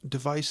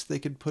device they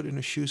could put in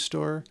a shoe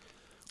store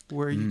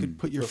where you could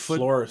put your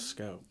foot.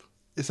 Fluoroscope.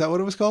 Is that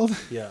what it was called?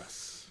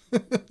 Yes.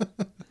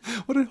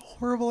 What a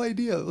horrible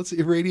idea! Let's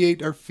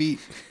irradiate our feet.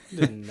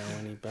 Didn't know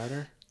any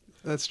better.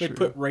 That's They true.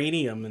 put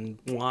radium in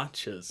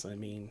watches. I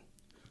mean,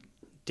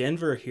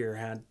 Denver here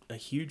had a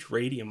huge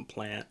radium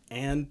plant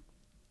and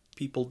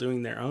people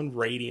doing their own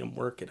radium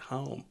work at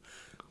home,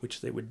 which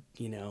they would,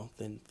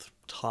 then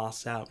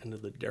toss out into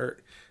the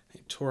dirt. They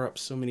tore up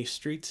so many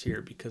streets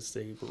here because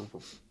they were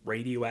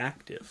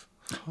radioactive.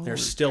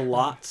 There's still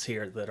lots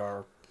here that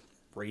are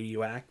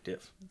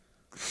radioactive.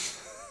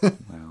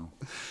 Wow.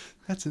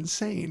 That's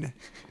insane.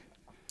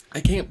 I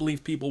can't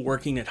believe people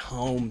working at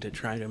home to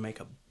try to make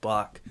a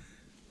buck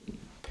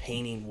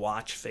painting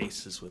watch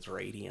faces with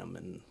radium.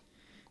 And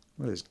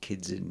well, there's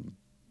kids in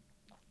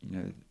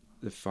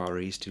the Far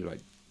East who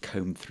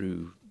comb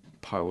through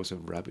piles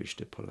of rubbish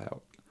to pull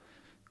out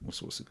all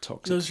sorts of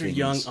toxic those things. are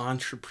young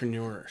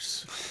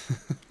entrepreneurs.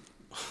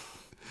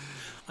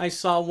 I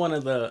saw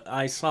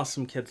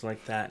some kids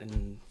like that,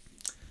 and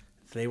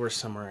they were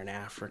somewhere in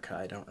Africa.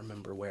 I don't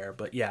remember where,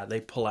 but yeah,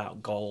 they pull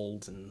out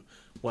gold and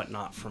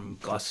whatnot from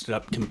busted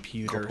up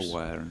computers. Copper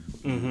wire.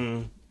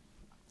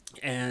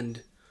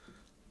 And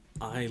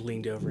I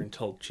leaned over and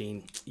told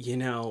Gene,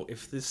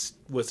 if this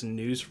was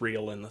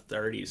newsreel in the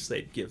 30s,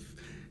 they'd give,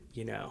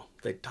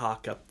 they'd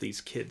talk up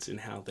these kids and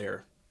how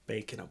they're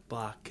making a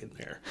buck and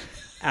they're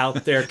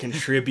out there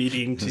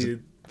contributing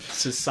to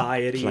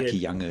society. Plucky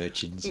young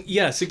urchins.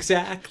 Yes,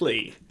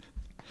 exactly.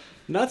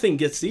 Nothing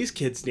gets these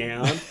kids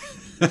down.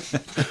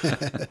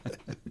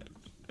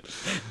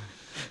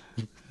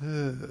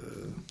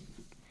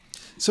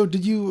 So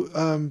did you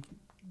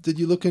Did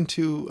you look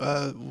into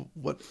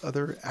what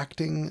other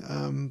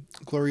acting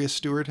Gloria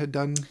Stewart had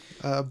done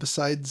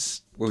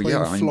besides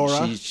playing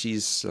Flora?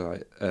 She's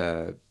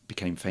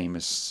became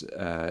famous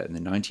in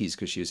the 90s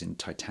because she was in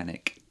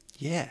Titanic.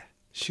 Yeah.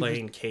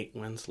 Playing Kate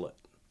Winslet.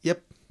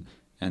 Yep.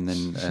 And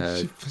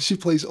then she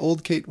plays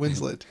old Kate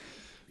Winslet.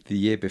 The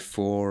year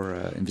before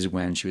Invisible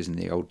Man, she was in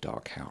The Old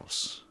Dark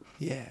House.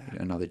 Yeah.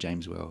 Another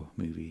James Whale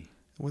movie.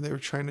 When they were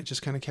trying to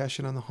just kind of cash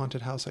in on the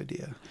haunted house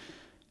idea.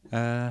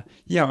 And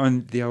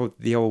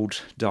the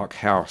old Dark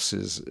House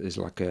is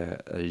like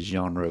a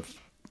genre of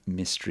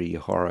mystery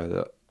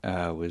horror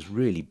that was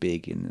really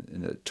big in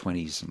the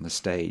 20s on the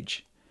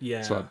stage.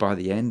 Yeah. So like by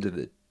the end of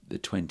the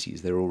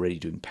 20s, they're already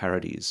doing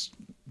parodies,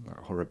 like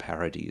horror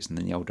parodies, and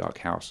then the Old Dark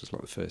House was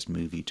like the first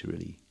movie to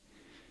really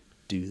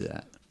do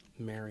that.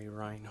 Mary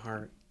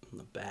Reinhardt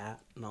and the Bat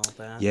and all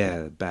that.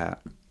 Yeah, the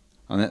Bat.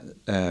 And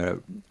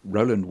that,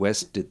 Roland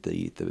West did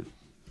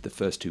the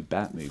first two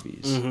Bat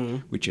movies,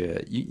 which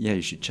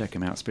you should check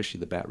them out, especially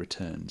the Bat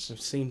Returns.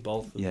 I've seen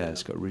both of them. Yeah,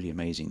 it's got really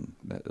amazing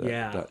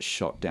that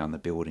shot down the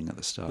building at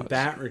the start. The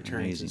Bat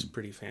Returns is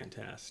pretty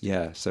fantastic.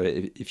 Yeah, so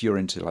if you're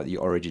into like the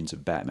origins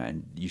of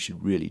Batman, you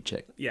should really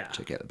check out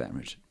the Bat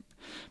Returns.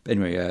 But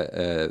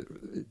anyway,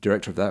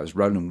 director of that was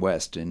Roland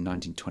West. In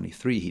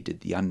 1923, he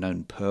did The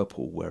Unknown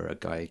Purple, where a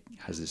guy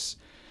has this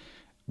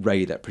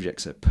ray that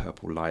projects a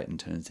purple light and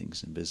turns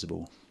things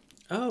invisible.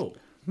 Oh.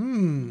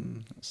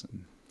 That's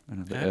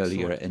another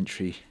earlier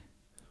entry.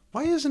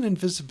 Why isn't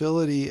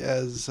invisibility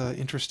as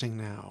interesting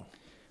now?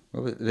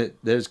 Well,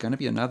 there's going to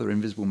be another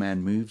Invisible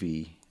Man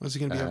movie. Was he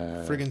going to be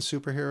a friggin'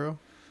 superhero?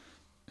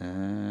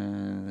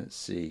 Let's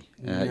see.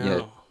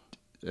 No.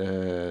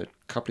 A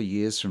couple of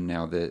years from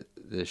now, they're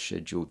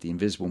scheduled The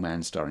Invisible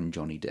Man starring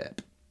Johnny Depp.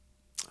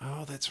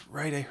 Oh, that's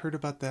right. I heard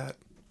about that.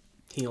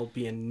 He'll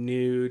be a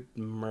nude,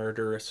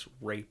 murderous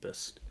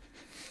rapist.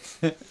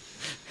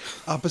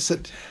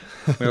 Opposite.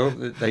 Well,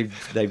 they've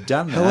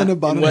done that. Helena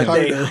Bonham What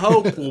Carter. they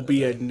hope will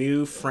be a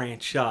new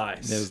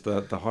franchise. There's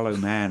the Hollow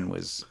Man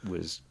was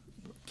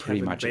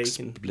pretty Kevin much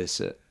Bacon.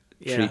 explicit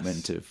Yes.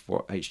 treatment of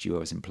what H.G.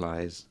 Wells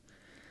implies.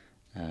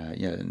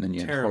 And then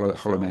you have Terrible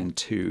Hollow film. Man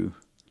 2,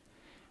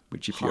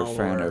 which if you're a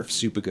fan Holler. of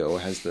Supergirl,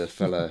 has the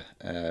fella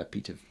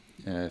Peter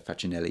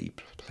Facinelli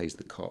plays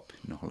the cop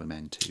in Hollow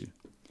Man 2.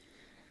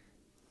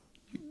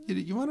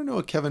 You want to know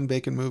a Kevin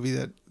Bacon movie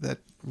that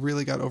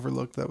really got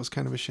overlooked, that was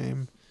kind of a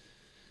shame,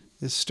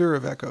 is Stir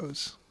of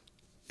Echoes.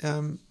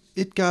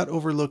 It got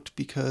overlooked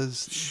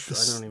because...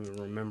 I don't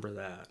even remember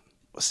that.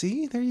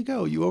 See, there you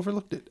go. You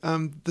overlooked it.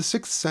 The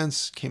Sixth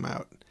Sense came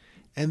out,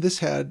 and this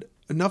had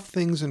enough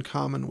things in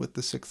common with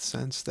The Sixth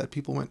Sense that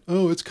people went,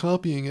 oh, it's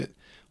copying it.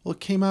 Well, it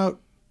came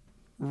out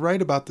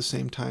right about the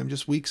same time,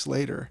 just weeks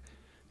later.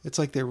 It's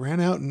like they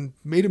ran out and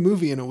made a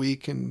movie in a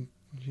week and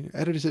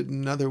edited it in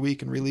another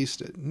week and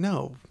released it.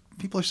 No,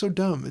 people are so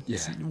dumb.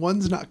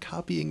 One's not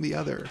copying the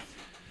other.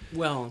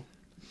 Well,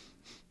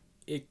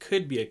 it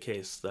could be a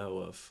case, though,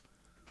 of,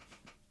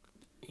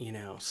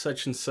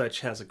 such and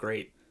such has a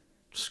great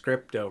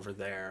script over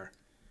there.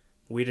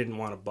 We didn't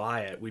want to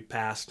buy it. We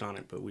passed on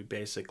it, but we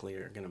basically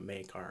are going to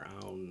make our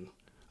own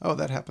Oh,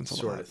 that happens a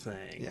lot. sort of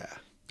thing. Yeah.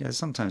 Yeah,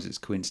 sometimes it's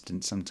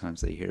coincidence. Sometimes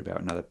they hear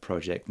about another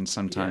project, and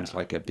sometimes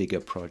like a bigger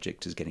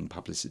project is getting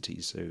publicity,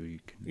 so you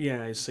can.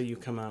 Yeah, so you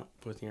come out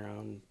with your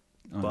own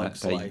That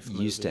Bugs Life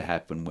used to movie.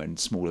 happen when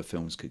smaller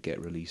films could get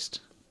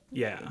released.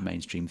 Yeah. At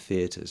mainstream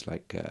theatres,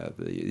 like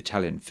the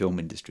Italian film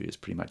industry is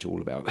pretty much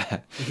all about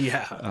that.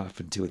 Yeah. Up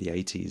until the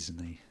 80s, and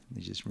they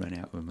just ran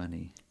out of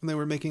money. And they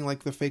were making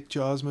like the fake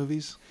Jaws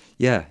movies.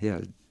 Yeah,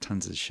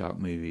 tons of shark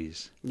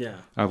movies. Yeah.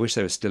 I wish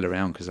they were still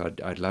around because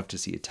I'd love to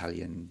see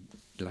Italian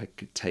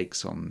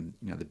takes on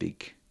the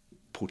big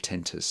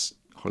portentous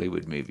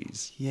Hollywood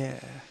movies. Yeah.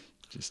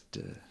 Just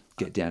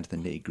get down to the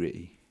nitty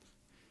gritty.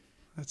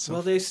 That's so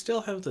Well, they still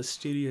have the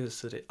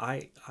studios that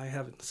I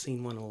haven't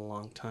seen one in a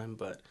long time,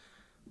 but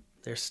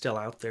they're still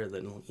out there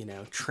that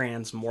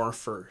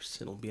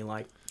Transmorphers. It'll be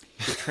like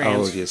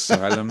the The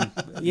Asylum.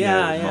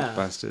 Yeah.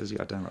 Mockbusters.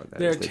 Yeah, I don't like that.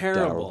 They're It's the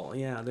terrible.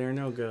 Yeah, they're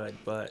no good,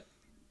 but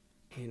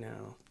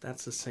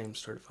that's the same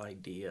sort of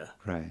idea.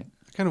 Right.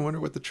 I kind of wonder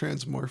what the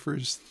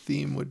Transmorphers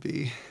theme would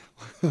be.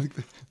 Like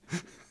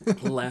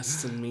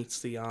Less than meets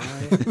the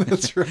eye.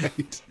 That's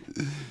right.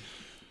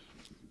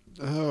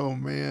 Oh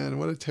man,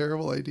 what a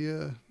terrible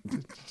idea.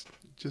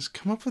 Just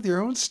come up with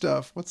your own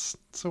stuff. What's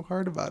so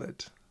hard about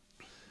it?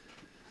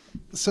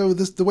 So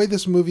the way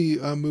this movie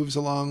moves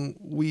along,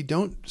 we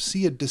don't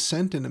see a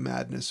descent into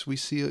madness. We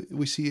see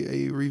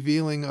a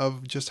revealing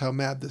of just how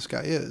mad this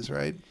guy is,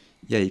 right?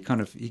 Yeah,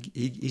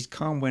 he's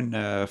calm when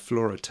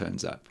Flora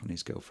turns up, when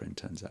his girlfriend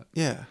turns up.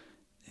 Yeah.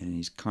 And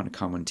he's kind of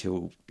calm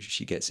until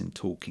she gets him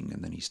talking,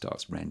 and then he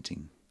starts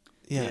ranting.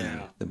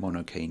 Yeah. The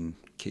monocaine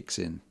kicks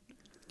in.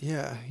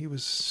 Yeah, he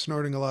was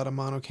snorting a lot of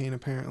monocaine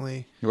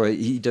apparently. Well,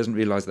 he doesn't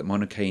realize that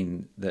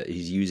monocaine that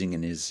he's using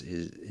in his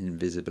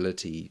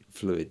invisibility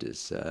fluid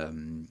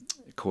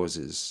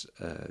causes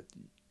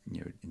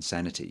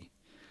insanity,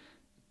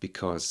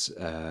 because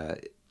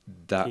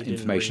that He didn't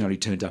information read. only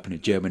turned up in a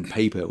German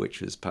paper,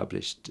 which was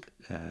published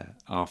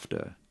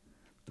after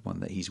the one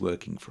that he's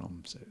working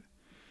from. So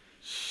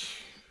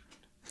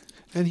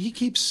And he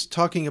keeps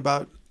talking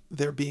about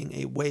there being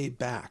a way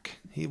back.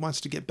 He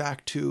wants to get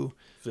back to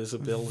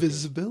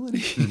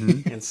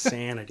visibility and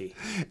sanity.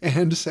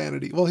 and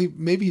sanity. Well,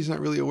 maybe he's not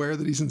really aware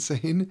that he's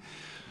insane,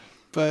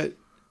 but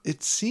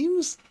it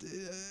seems,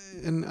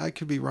 and I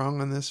could be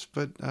wrong on this,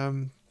 but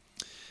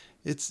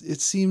it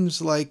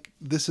seems like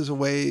this is a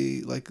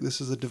way, like this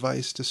is a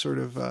device to sort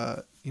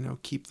of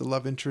keep the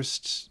love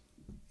interest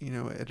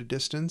at a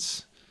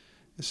distance,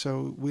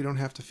 so we don't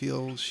have to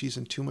feel she's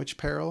in too much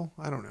peril.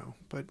 I don't know,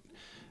 but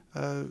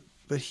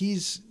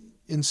he's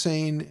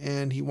insane,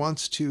 and he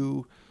wants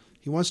to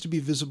be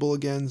visible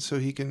again so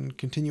he can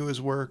continue his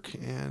work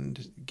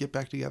and get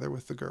back together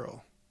with the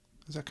girl.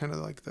 Is that kind of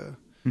like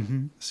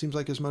seems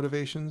like his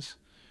motivations?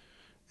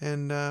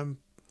 And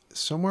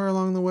somewhere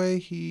along the way,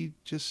 he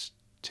just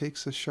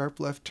takes a sharp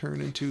left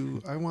turn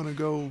into, I want to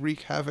go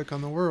wreak havoc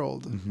on the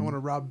world. I want to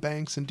rob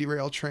banks and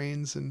derail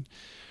trains and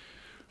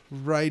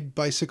ride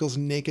bicycles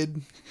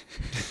naked.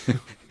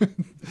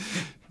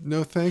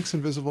 No thanks,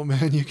 Invisible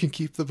Man. You can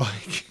keep the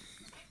bike.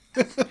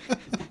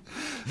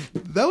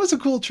 That was a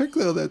cool trick,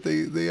 though, that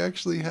they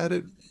actually had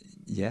it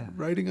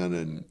riding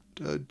on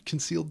a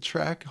concealed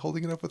track,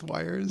 holding it up with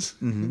wires.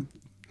 Mm-hmm.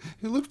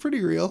 It looked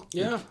pretty real.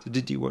 Yeah. So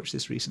did you watch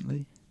this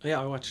recently?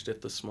 Yeah, I watched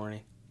it this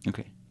morning.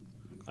 Okay.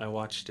 I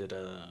watched it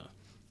a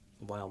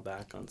while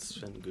back on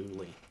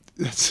Svengoolie.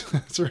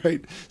 That's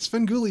right.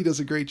 Svengoolie does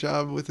a great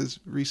job with his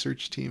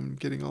research team,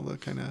 getting all the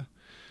kind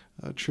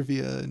of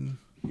trivia and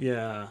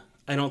yeah.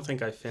 I don't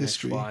think I finished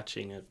history.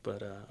 watching it,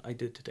 but I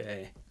did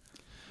today.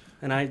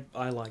 And I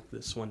like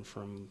this one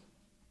from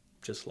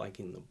just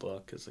liking the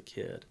book as a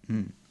kid.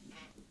 Mm.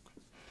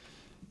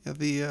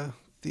 Yeah,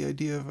 the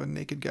idea of a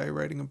naked guy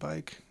riding a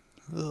bike,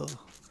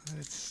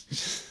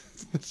 it's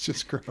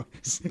just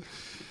gross.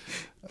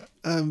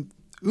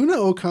 Una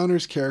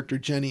O'Connor's character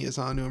Jenny is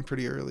onto him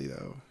pretty early,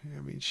 though. I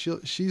mean,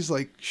 she's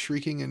like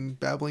shrieking and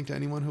babbling to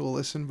anyone who will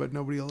listen, but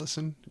nobody will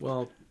listen.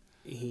 Well,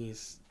 he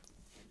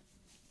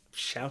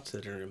shouts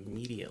at her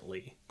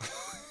immediately.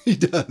 He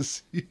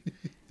does.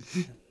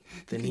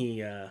 Then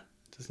he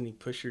doesn't he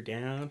push her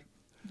down?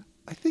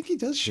 I think he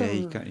does show. Yeah,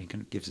 he her. kind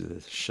of gives her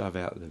the shove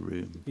out of the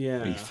room.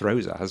 Yeah. He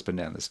throws her husband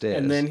down the stairs.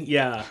 And then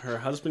her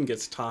husband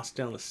gets tossed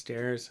down the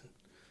stairs and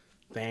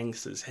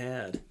bangs his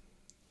head.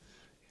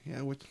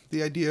 Yeah,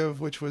 the idea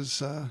of which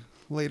was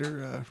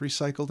later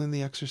recycled in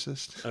The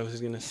Exorcist. I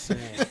was gonna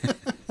say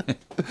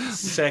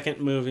second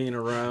movie in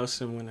a row,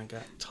 someone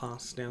got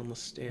tossed down the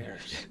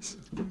stairs.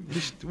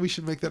 We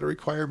should make that a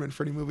requirement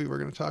for any movie we're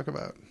going to talk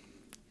about.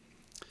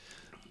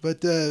 But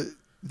the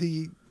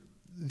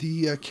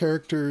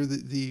character,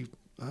 the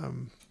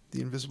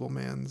Invisible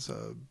Man's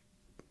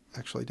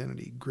actual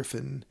identity,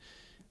 Griffin,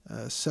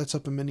 sets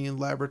up a mini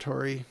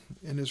laboratory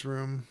in his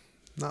room.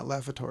 Not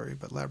lavatory,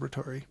 but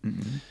laboratory.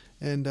 Mm-hmm.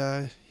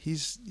 And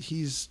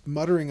he's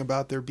muttering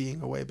about there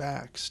being a way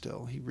back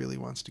still. He really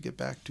wants to get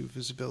back to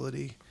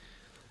visibility.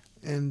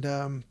 And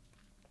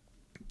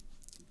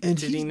did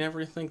he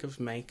never think of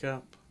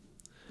makeup?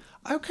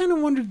 I kind of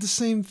wondered the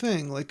same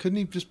thing. Like, couldn't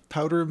he just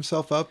powder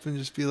himself up and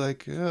just be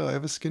like, oh, I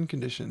have a skin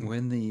condition?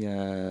 When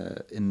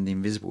in The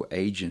Invisible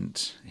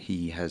Agent,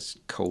 he has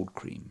cold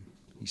cream.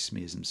 He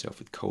smears himself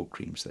with cold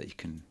cream so that he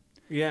can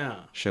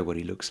show what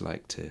he looks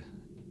like to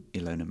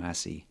Ilona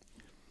Massey.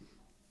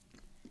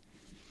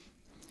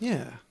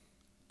 Yeah.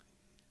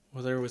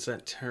 Well, there was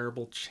that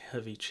terrible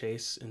Chevy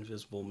Chase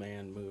Invisible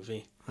Man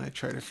movie. I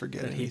try to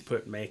forget that he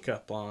put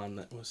makeup on.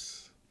 That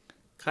was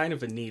kind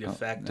of a neat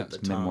effect at the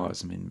time.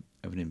 Memoirs of an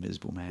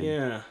Invisible Man.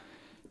 Yeah.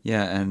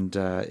 Yeah, and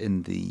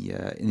in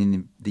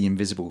the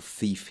Invisible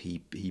Thief, he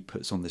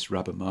puts on this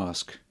rubber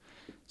mask.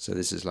 So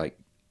this is like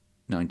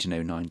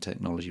 1909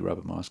 technology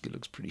rubber mask. It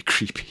looks pretty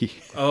creepy.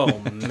 Oh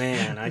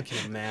man, I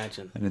can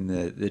imagine. And in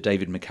the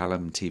David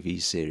McCallum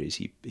TV series,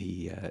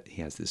 he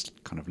has this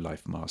kind of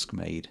life mask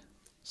made,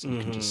 so you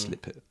can just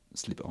slip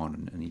it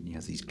on, and he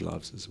has these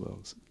gloves as well.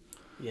 So.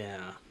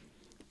 Yeah.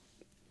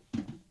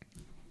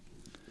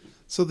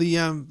 So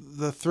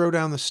the throw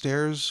down the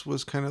stairs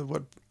was kind of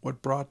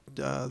what brought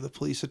the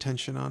police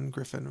attention on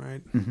Griffin,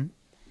 right? Mm-hmm.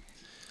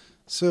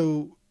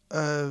 So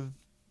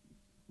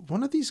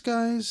one of these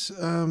guys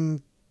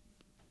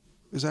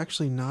is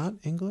actually not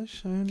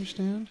English, I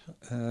understand.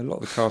 A lot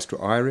of the cast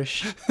were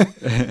Irish.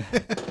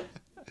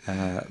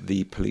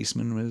 The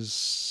policeman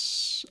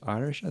was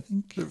Irish, I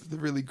think. The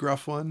really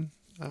gruff one.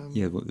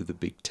 With the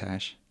big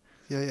tash.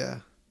 Yeah.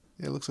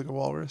 It looks like a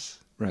walrus.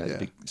 Right, yeah. The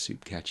big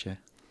soup catcher.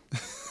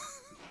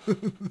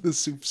 The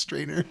soup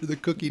strainer, the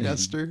cookie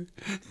duster.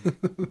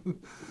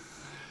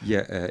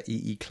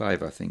 E.E.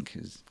 Clive, I think,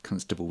 is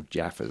Constable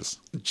Jaffers.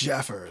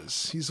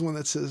 Jaffers. He's the one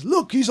that says,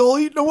 "Look, he's all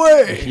eaten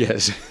away."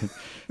 Yes.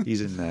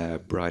 He's in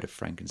Bride of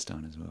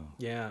Frankenstein as well.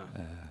 Yeah.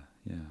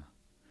 Yeah,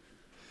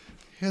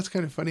 it's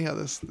kind of funny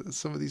how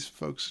some of these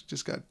folks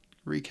just got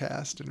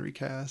recast,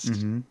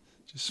 mm-hmm.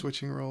 just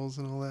switching roles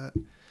and all that.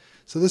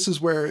 So this is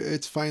where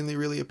it's finally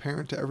really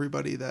apparent to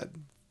everybody that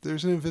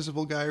there's an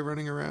invisible guy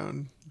running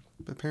around,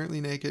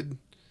 apparently naked.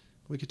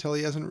 We could tell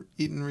he hasn't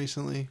eaten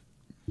recently.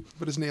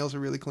 but his nails are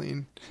really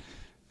clean.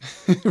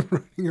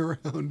 Running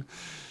around,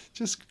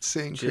 just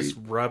saying Just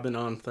rubbing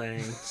on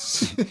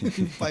things,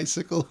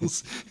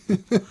 bicycles.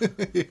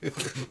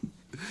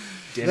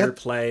 dinner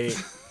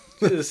plate.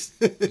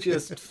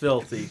 Just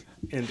filthy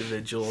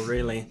individual,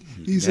 really.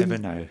 You never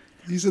know.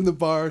 He's in the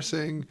bar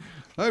saying,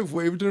 "I've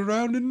waved it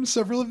around in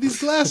several of these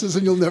glasses,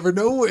 and you'll never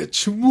know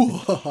which."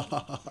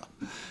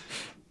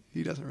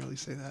 He doesn't really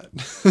say that.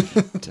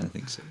 Don't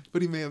think so.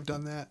 But he may have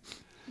done that.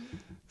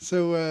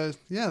 So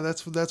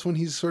that's when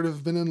he's sort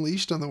of been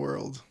unleashed on the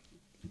world.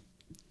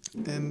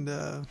 And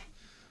I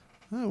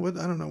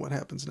don't know what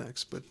happens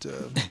next, but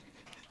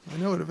I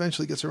know it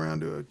eventually gets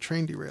around to a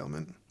train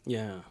derailment.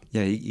 Yeah.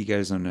 Yeah, he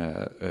goes on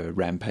a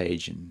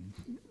rampage and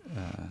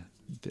a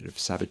bit of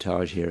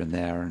sabotage here and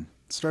there, and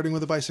Starting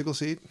with a bicycle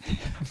seat.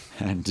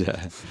 and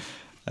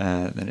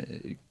then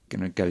it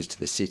kind of goes to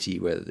the city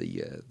where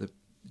the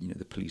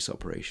police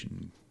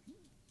operation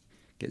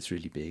gets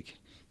really big.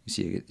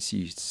 You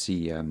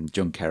see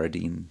John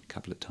Carradine a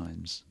couple of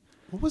times.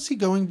 What was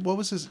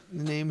his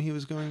name he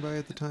was going by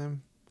at the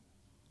time?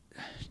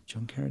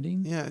 John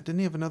Carradine? Yeah, didn't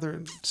he have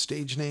another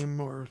stage name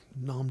or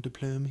nom de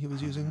plume he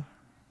was using?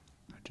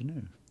 I don't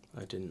know.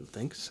 I didn't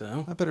think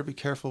so. I better be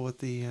careful with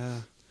the...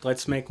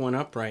 Let's make one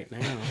up right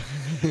now.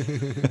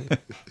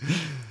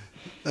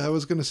 I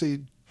was going to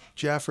say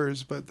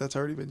Jaffers, but that's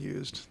already been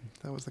used.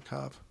 That was the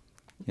cop.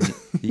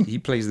 Yeah, he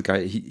plays the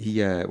guy.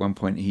 He at one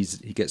point he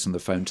gets on the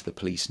phone to the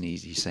police and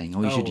he's saying,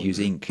 "Oh, you should use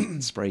ink,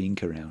 spray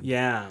ink around."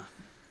 Yeah.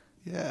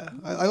 Yeah,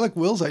 I like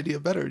Will's idea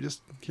better.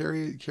 Just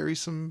carry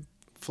some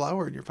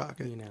flour in your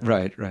pocket. You know.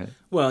 Right.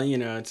 Well,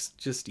 it's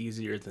just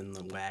easier than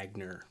the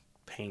Wagner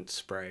paint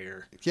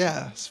sprayer.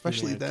 Yeah,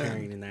 especially that.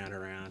 Carrying that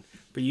around.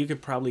 But you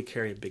could probably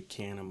carry a big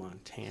can of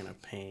Montana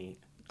paint.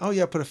 Oh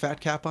yeah, put a fat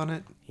cap on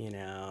it.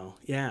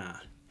 Yeah.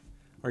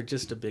 Or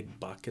just a big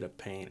bucket of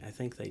paint. I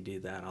think they do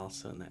that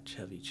also in that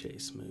Chevy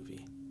Chase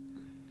movie.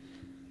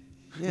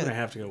 I'm going to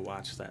have to go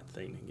watch that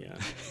thing again.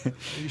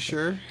 Are you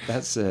sure?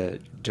 That's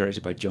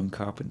directed by John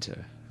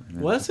Carpenter.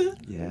 Remember? Was it?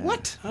 Yeah.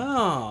 What?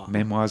 Oh.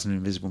 Memoirs of an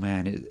Invisible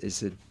Man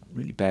is a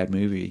really bad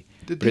movie,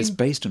 but it's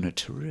based on a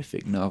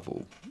terrific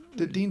novel.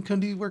 Did Dean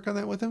Cundey work on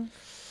that with him?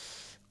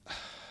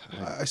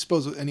 I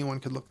suppose anyone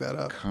could look that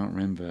up. Can't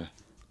remember.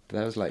 But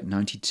that was like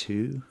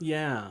 92.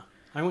 Yeah.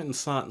 I went and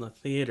saw it in the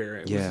theater.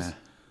 It was,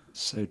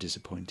 so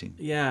disappointing.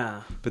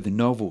 yeah. But the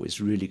novel is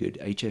really good.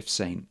 H.F.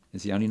 Saint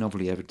is the only novel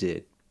he ever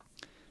did.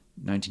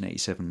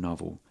 1987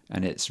 novel,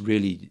 and it's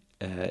really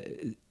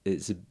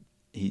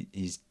he's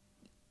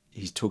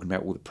talking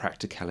about all the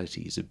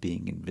practicalities of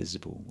being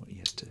invisible. What he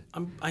has to.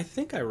 I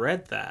think I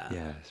read that.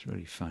 Yeah, it's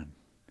really fun.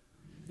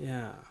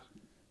 Yeah.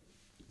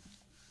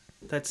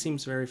 That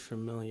seems very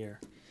familiar.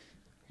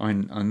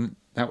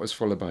 That was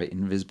followed by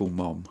Invisible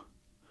Mom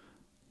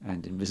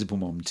and Invisible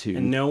Mom 2.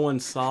 And no one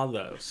saw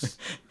those.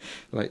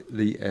 Like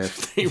the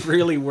They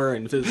really were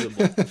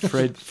invisible.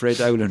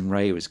 Fred Olen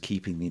Ray was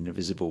keeping the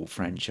Invisible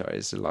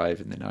franchise alive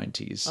in the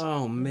 90s.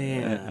 Oh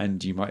man.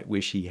 And you might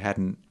wish he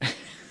hadn't.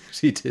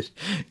 He did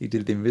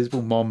the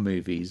Invisible Mom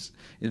movies,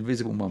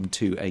 Invisible Mom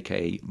 2,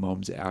 aka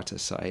Mom's Outer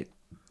Sight,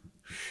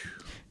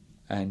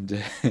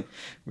 and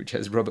which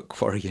has Robert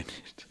Quarry in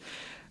it.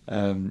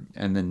 And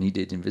then he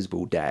did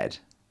Invisible Dad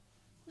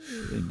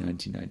in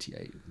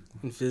 1998.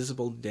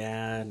 Invisible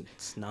Dad,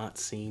 it's not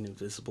seen.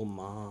 Invisible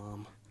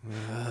Mom,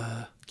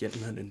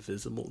 getting an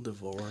invisible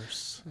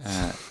divorce.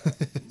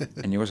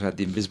 And you also had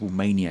the Invisible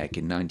Maniac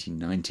in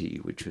 1990,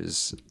 which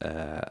was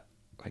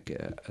like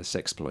a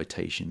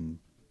sexploitation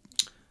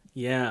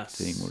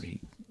thing where he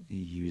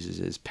uses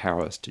his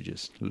powers to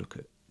just look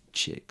at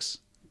chicks.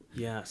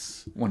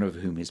 Yes. One of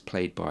whom is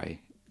played by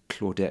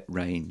Claudette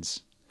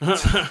Rains.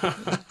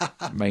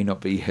 May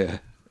not be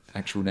her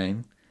actual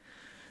name.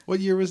 What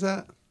year was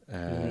that?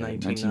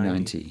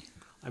 1990.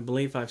 I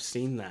believe I've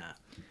seen that.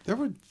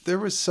 There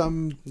was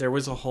some. There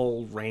was a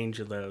whole range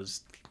of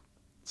those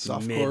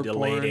Softcore mid to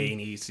late porn.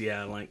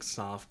 80s, like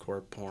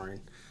softcore porn.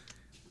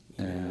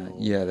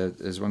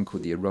 There's one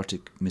called The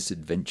Erotic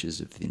Misadventures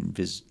of the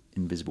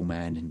Invisible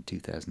Man in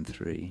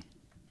 2003,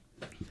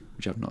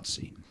 which I've not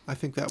seen. I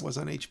think that was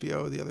on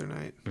HBO the other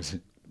night. Was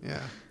it?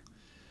 Yeah.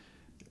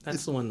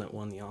 That's the one that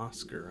won the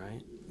Oscar,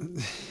 right?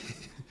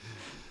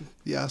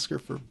 The Oscar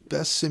for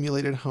Best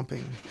Simulated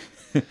Humping.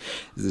 It's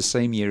the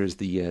same year as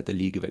the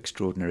League of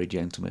Extraordinary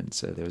Gentlemen,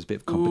 so there was a bit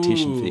of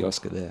competition for the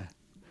Oscar there.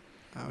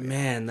 Oh, yeah.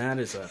 Man, that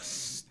is a...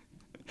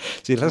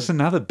 See, that's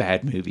another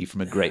bad movie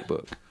from a great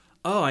book.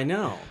 Oh, I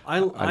know. I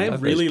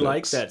love really those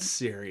like books. that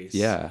series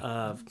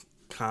of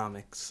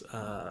comics.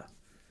 I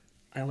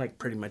like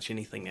pretty much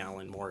anything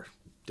Alan Moore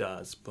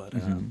does, but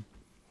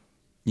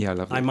Yeah, I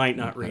love it. I might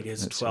not read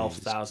his that series.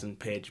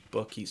 12,000-page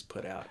book he's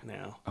put out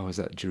now. Oh, is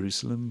that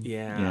Jerusalem?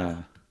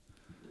 Yeah.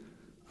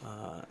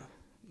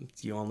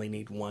 You only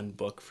need one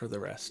book for the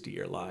rest of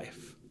your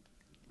life.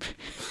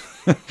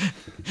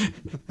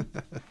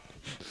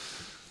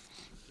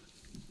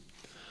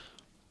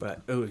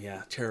 But, oh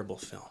yeah, terrible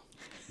film.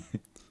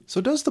 So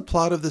does the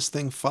plot of this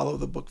thing follow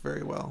the book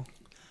very well?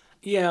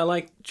 Yeah,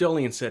 like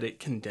Jolien said, it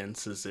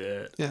condenses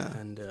it. Yeah.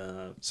 And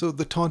So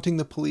the taunting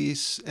the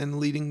police and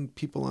leading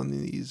people on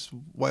these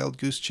wild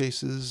goose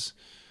chases,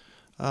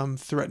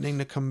 threatening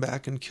to come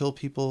back and kill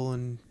people,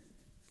 and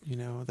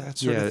that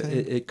sort of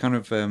thing. It kind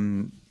of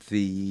so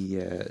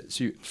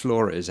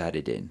Flora is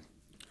added in,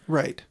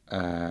 Right.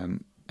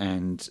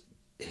 and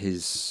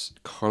his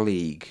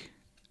colleague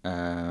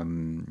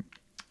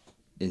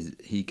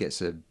he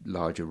gets a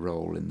larger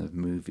role in the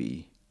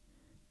movie.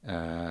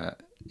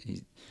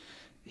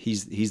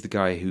 He's the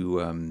guy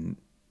who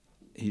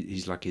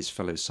he's like his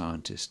fellow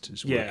scientist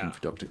who's working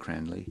for Dr.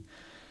 Cranley,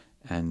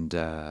 and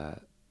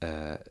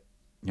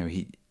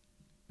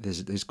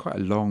there's quite a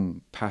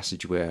long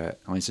passage where,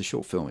 I mean, it's a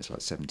short film, it's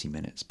like 70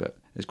 minutes, but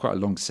there's quite a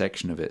long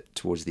section of it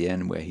towards the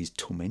end where he's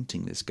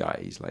tormenting this guy.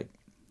 He's going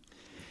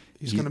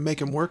to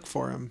make him work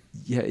for him.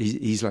 Yeah,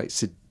 he's like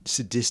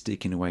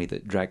sadistic in a way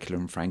that Dracula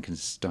and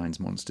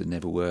Frankenstein's monster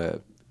never were.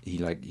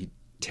 He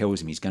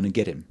tells him he's going to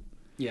get him.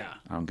 yeah.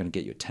 I'm going to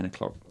get you at 10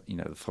 o'clock,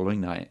 the following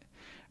night.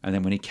 And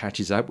then when he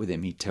catches up with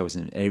him, he tells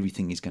him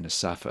everything he's going to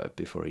suffer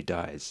before he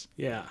dies.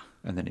 Yeah.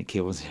 And then he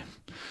kills him.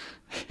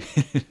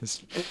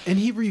 And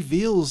he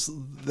reveals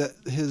that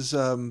his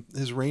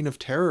reign of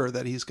terror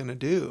that he's going to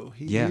do.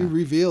 He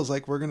reveals,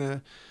 like, we're going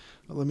to...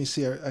 Let me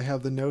see. I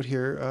have the note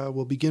here.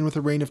 We'll begin with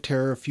a reign of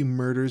terror, a few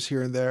murders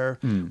here and there.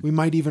 We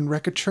might even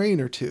wreck a train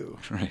or two.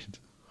 Right.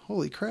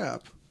 Holy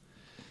crap.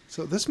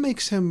 So this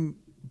makes him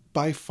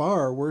by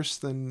far worse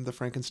than the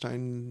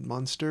Frankenstein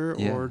monster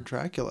or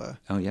Dracula.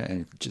 Oh, yeah.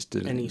 And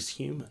he's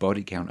human.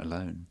 Body count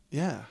alone.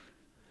 Yeah.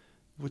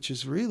 Which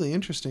is really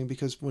interesting,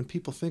 because when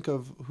people think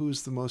of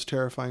who's the most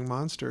terrifying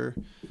monster,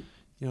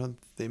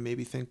 they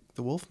maybe think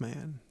the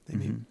Wolfman. They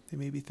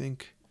maybe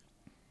think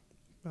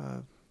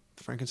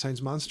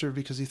Frankenstein's monster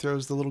because he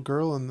throws the little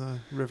girl in the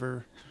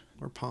river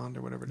or pond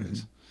or whatever it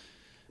is.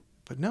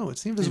 But no,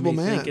 it's the Invisible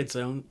Man. I think it's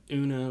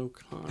Una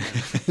O'Connor.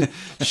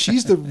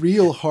 She's the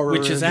real horror.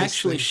 Which is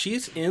actually,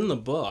 she's in the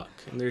book,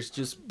 and there's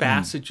just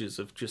passages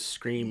of just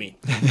screaming.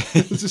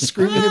 Just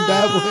screaming and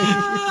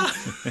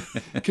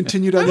babbling.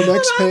 Continued on the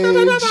next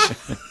page.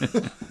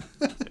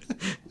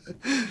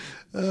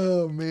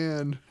 Oh,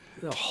 man.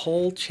 The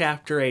whole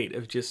chapter 8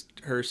 of just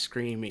her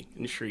screaming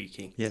and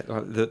shrieking. Yeah,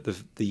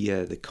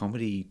 the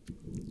comedy.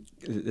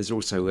 There's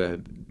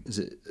also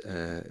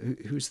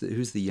who's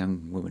the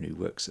young woman who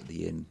works at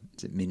the inn?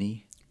 Is it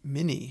Minnie?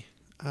 Minnie.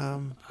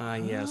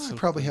 Yes. I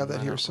probably have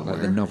that here somewhere.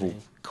 Like the novel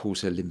calls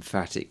her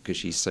lymphatic because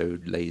she's so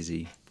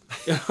lazy.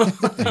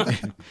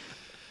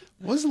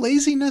 Was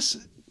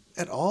laziness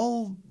at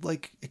all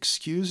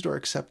excused or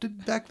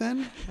accepted back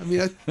then? I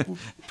mean, I'm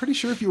pretty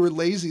sure if you were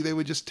lazy, they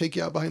would just take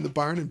you out behind the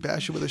barn and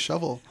bash you with a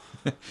shovel.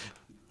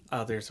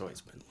 Oh, there's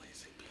always been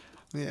lazy people.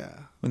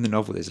 Yeah. In the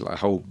novel, there's like a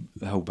whole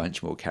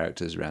bunch more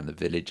characters around the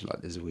village.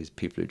 Like there's always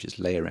people who just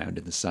lay around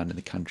in the sun in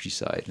the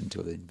countryside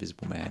until the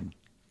Invisible Man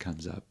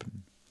comes up.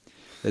 And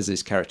there's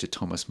this character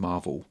Thomas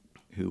Marvel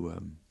who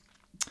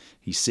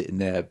he's sitting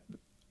there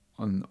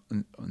on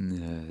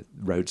the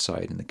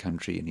roadside in the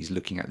country, and he's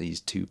looking at these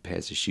two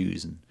pairs of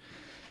shoes and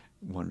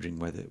wondering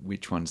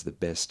which one's the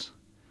best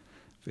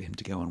for him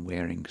to go on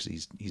wearing, because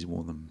he's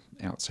worn them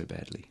out so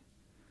badly.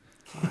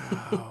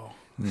 Wow.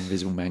 And the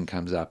Invisible Man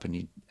comes up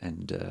and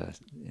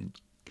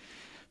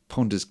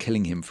ponders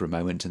killing him for a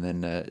moment, and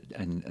then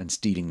and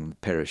stealing a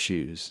pair of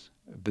shoes.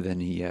 But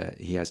then he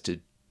has to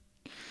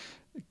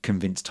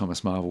convince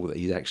Thomas Marvel that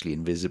he's actually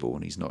invisible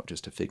and he's not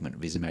just a figment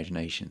of his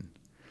imagination.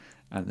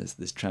 And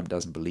this tramp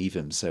doesn't believe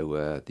him,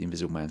 so the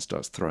Invisible Man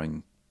starts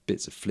throwing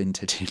bits of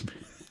flint at him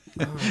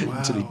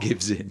until he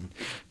gives in.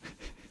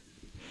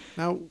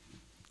 Now,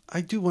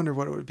 I do wonder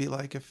what it would be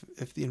like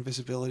if the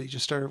invisibility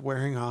just started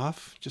wearing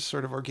off, just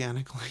sort of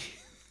organically.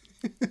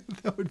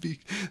 That would be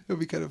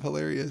kind of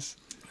hilarious.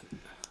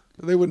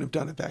 They wouldn't have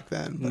done it back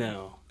then. But...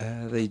 No.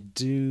 They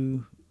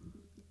do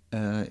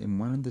in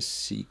one of the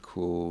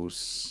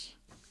sequels.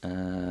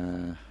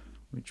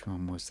 Which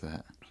one was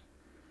that?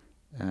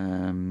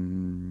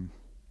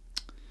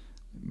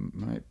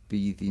 Might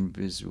be The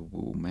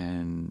Invisible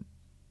Man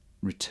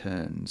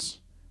Returns,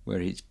 where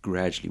he's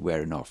gradually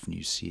wearing off and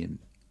you see him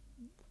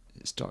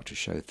start to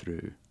show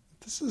through.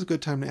 This is a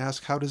good time to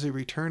ask, how does he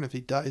return if he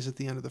dies at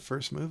the end of the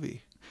first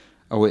movie?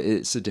 Oh,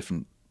 it's a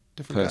different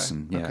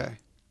person. Guy. Yeah. Okay.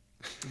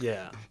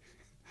 Yeah.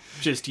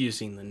 Just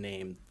using the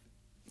name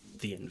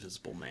The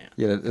Invisible Man.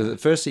 Yeah, the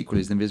first sequel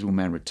is The Invisible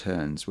Man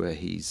Returns, where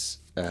it's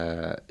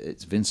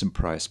Vincent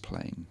Price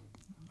playing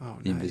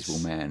The Invisible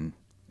Man,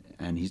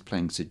 and he's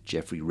playing Sir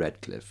Geoffrey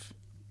Radcliffe.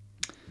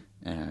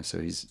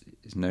 So he's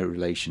no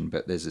relation,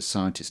 but there's a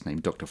scientist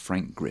named Dr.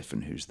 Frank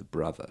Griffin who's the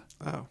brother.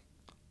 Oh.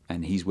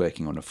 And he's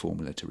working on a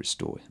formula to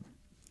restore him.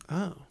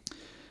 Oh.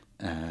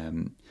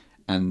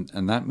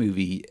 And that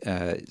movie,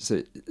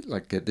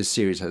 this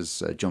series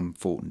has John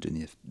Fulton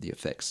doing the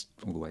effects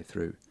all the way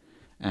through,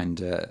 and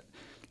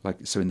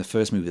so in the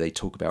first movie they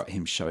talk about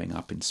him showing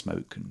up in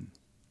smoke and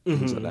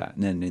things like that,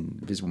 and then in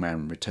Invisible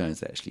Man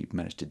Returns they actually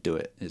managed to do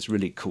it. It's a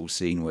really cool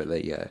scene where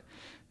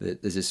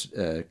there's this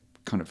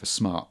kind of a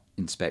smart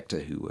inspector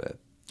who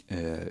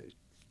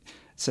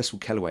Cecil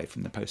Kellaway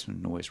from The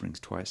Postman Always Rings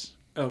Twice.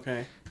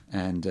 Okay.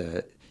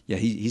 And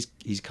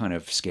he's kind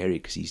of scary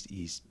because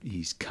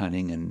he's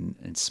cunning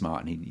and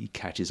smart, and he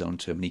catches on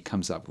to him, and he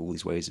comes up with all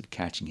these ways of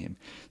catching him.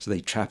 So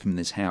they trap him in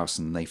this house,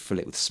 and they fill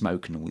it with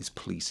smoke, and all these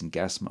police and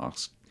gas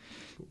masks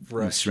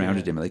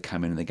surrounded him. And they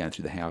come in and they go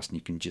through the house, and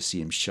you can just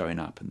see him showing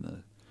up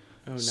in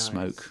the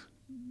smoke,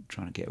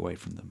 trying to get away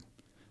from them.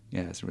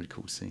 Yeah, it's a really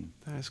cool scene.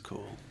 That is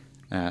cool.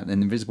 And The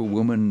Invisible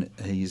Woman,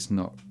 he's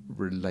not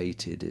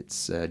related.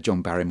 It's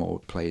John Barrymore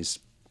plays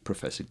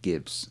Professor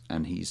Gibbs,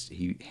 and he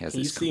has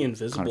He's this the kind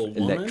Invisible of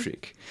Woman?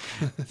 electric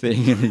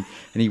thing,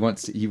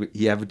 and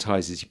he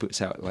advertises, he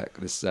puts out like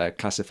this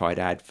classified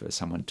ad for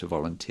someone to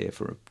volunteer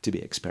to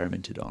be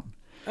experimented on.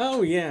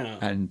 Oh yeah.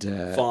 And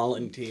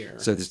volunteer.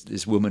 So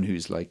this woman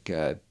who's like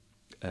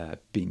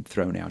being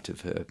thrown out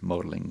of her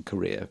modelling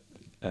career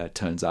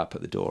turns up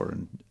at the door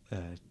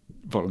and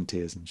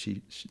volunteers, and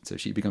so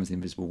she becomes the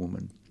Invisible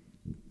Woman.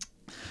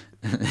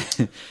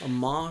 A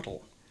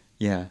model.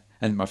 Yeah,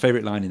 and my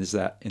favourite line in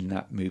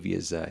that movie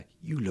is,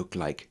 "You look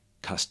like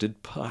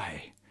custard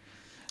pie."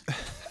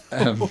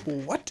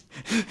 What?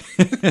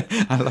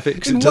 I love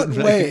it. 'Cause In it what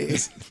doesn't way? make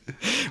sense.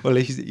 Well,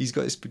 he's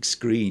got this big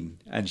screen,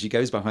 and she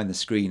goes behind the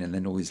screen, and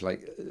then all these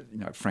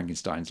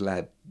Frankenstein's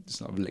lab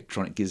sort of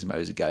electronic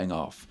gizmos are going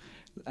off,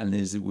 and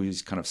there's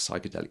always kind of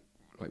psychedelic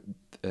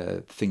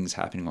things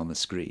happening on the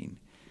screen,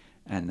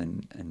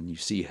 and you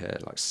see her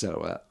like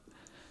silhouette.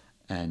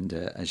 And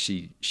as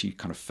she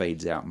kind of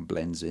fades out and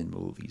blends in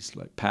with all these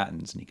like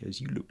patterns, and he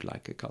goes, "You look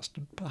like a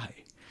custard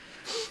pie."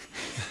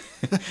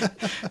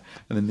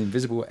 And then The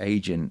Invisible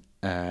Agent,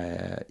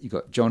 you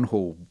got John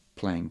Hall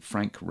playing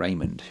Frank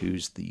Raymond,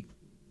 who's the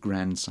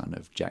grandson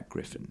of Jack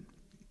Griffin,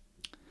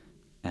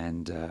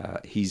 and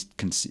he's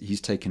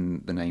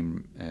taken the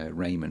name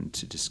Raymond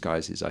to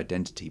disguise his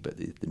identity, but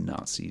the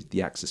Nazis,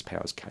 the Axis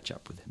powers, catch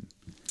up with him.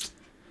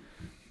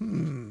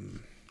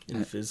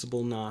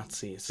 Invisible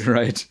Nazis.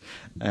 Right,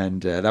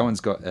 and that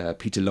one's got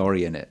Peter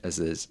Lorre in it as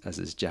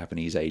his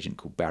Japanese agent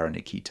called Baron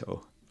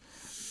Akito.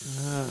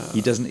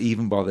 He doesn't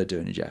even bother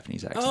doing a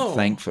Japanese accent,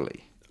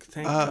 thankfully.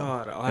 Thank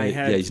God.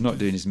 He's not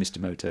doing his Mr.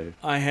 Moto.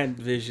 I had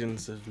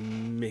visions of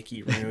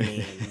Mickey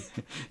Rooney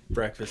and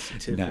Breakfast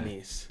at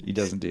Tiffany's. No, he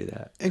doesn't do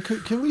that. And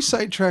can we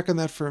sidetrack on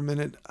that for a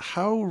minute?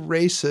 How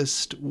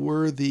racist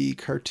were the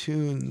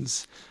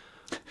cartoons?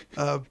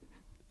 A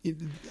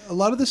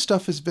lot of this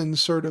stuff has been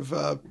sort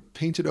of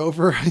painted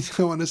over,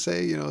 I want to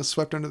say,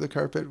 swept under the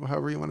carpet,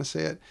 however you want to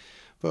say it.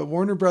 But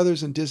Warner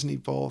Brothers and Disney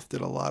both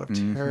did a lot of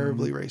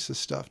terribly racist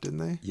stuff, didn't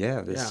they?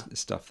 Yeah, there's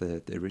stuff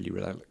that they're really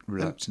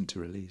reluctant to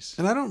release.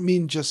 And I don't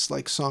mean just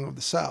like Song of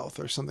the South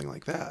or something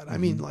like that. I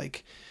mean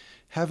like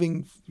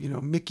having,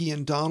 Mickey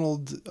and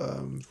Donald...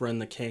 Run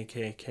the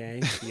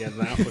KKK. Yeah,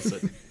 that was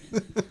it.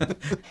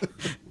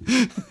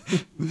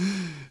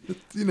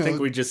 I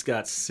think we just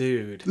got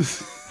sued.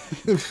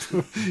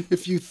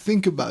 If you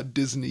think about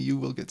Disney, you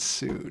will get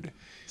sued.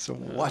 So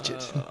watch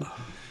it.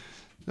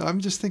 No,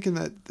 I'm just thinking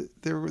that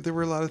there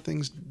were a lot of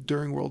things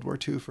during World War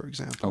II, for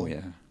example. Oh,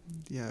 yeah.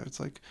 Yeah, it's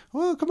like,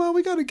 well, come on,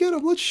 we got to get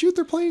them. Let's shoot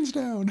their planes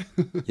down.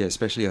 Yeah,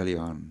 especially early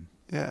on.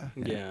 Yeah.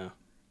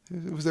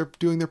 It was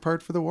doing their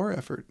part for the war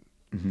effort.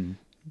 Mm-hmm.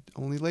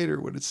 Only later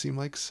would it seem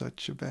like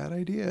such a bad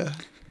idea.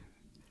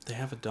 They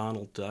have a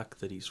Donald Duck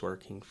that he's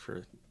working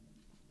for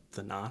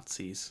the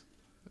Nazis.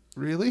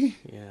 Really?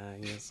 Yeah,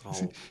 he has a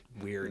whole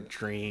weird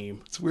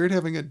dream. It's weird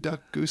having a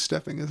duck goose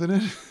stepping, isn't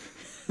it?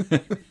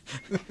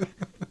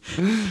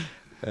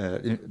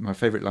 My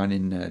favourite line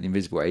in The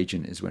Invisible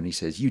Agent is when he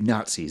says, "You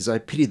Nazis, I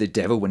pity the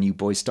devil when you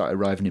boys start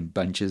arriving in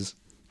bunches."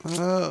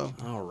 Oh,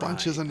 all right.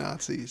 Bunches of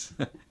Nazis.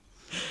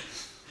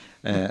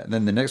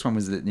 Then the next one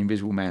was the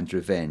Invisible Man's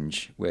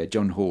Revenge, where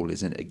John Hall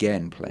is in it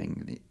again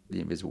playing the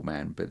Invisible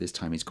Man, but this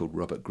time he's called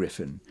Robert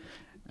Griffin,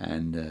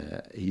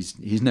 and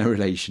he's no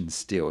relation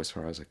still, as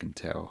far as I can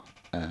tell.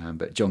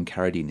 But John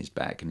Carradine is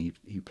back, and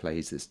he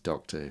plays this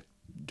Dr.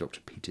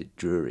 Peter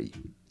Drury,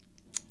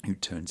 who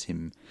turns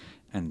him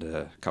and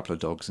a couple of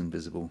dogs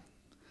invisible.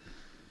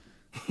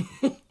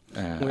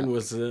 When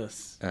was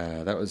this?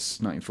 That was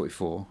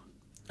 1944.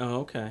 Oh,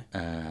 okay.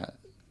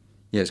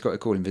 Yeah, it's got a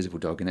cool invisible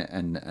dog in it,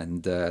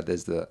 and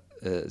there's a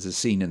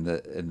scene in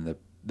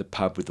the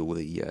pub with all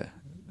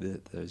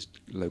those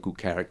local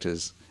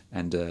characters,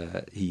 and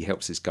he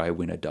helps this guy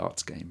win a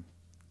darts game.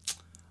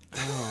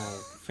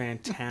 Oh,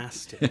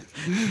 fantastic!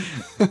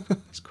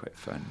 It's quite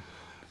fun.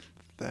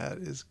 That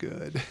is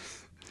good.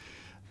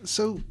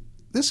 So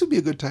this would be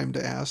a good time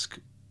to ask,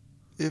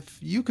 if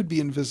you could be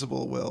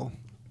invisible, Will,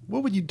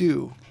 what would you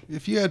do?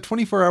 If you had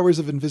 24 hours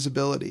of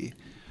invisibility,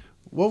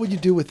 what would you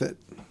do with it?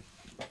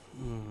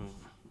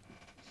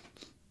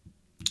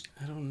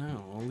 I don't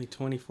know. Only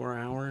 24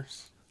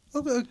 hours?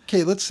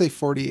 Okay, let's say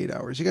 48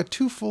 hours. You got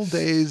 2 full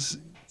days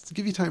to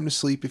give you time to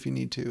sleep if you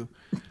need to.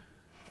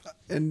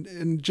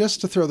 And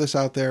just to throw this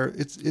out there,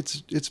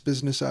 it's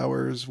business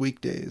hours,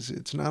 weekdays.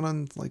 It's not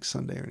on like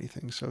Sunday or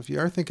anything. So if you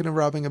are thinking of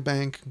robbing a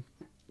bank,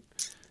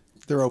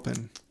 they're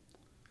open.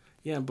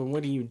 Yeah, but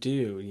what do? You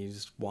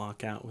just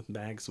walk out with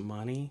bags of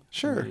money?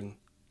 Sure. I mean,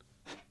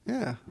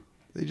 Yeah.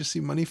 They just see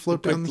money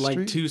float down Took the like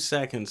street. 2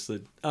 seconds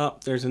that, oh,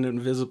 there's an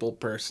invisible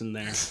person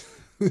there.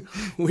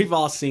 We've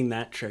all seen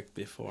that trick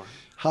before.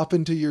 Hop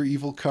into your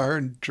evil car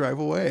and drive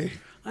away.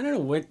 I don't know,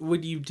 what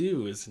would you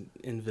do as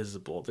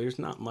invisible? There's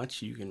not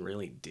much you can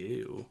really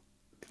do.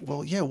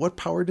 Well, yeah, what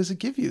power does it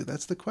give you?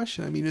 That's the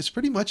question. I mean, it's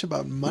pretty much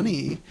about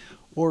money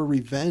or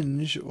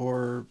revenge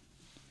or...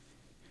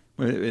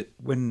 Well,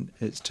 when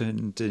it's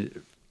turned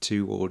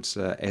towards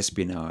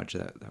espionage,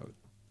 that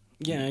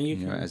Yeah, you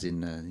you know, can. as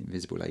in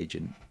invisible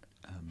agent,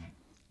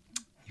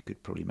 you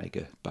could probably make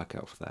a buck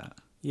out of that.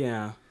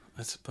 Yeah,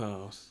 I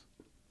suppose.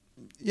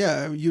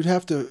 Yeah, you'd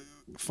have to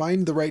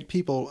find the right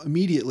people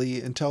immediately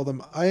and tell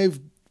them,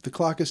 the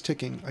clock is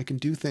ticking. I can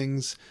do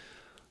things.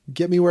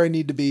 Get me where I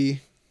need to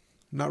be.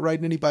 I'm not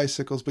riding any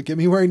bicycles, but get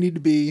me where I need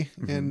to be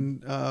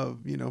and,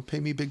 pay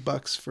me big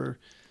bucks for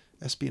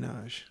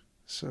espionage.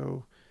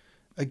 So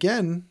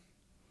again,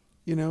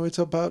 it's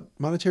about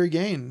monetary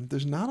gain.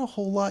 There's not a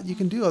whole lot you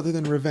can do other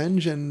than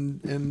revenge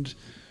and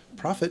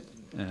profit.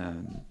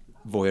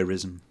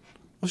 Voyeurism,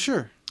 Well,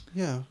 sure.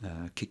 Yeah.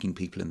 kicking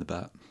people in the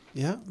butt.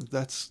 Yeah.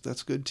 That's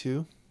good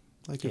too.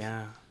 Like,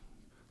 Yeah.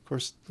 of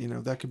course,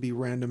 that could be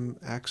random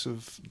acts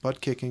of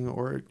butt kicking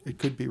or it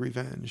could be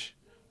revenge.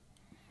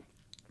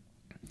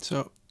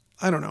 So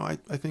I don't know. I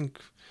think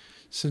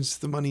since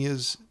the money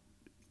is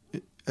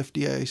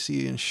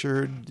FDIC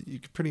insured, you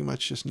could pretty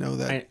much just know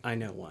that. I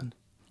know one.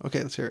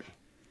 Okay, let's hear it.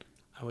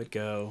 I would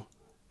go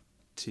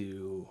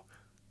to,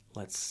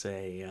 let's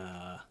say,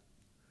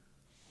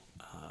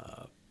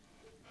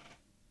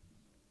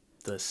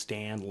 the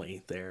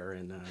Stanley there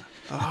in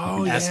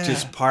Oh,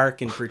 Estes yeah.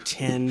 Park and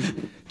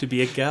pretend to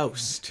be a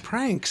ghost.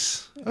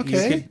 Pranks.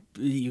 Okay.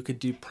 You could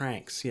do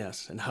pranks,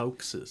 yes, and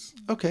hoaxes.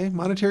 Okay.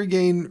 Monetary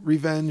gain,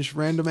 revenge,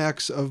 random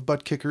acts of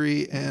butt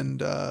kickery, and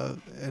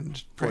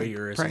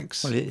Voyeurism.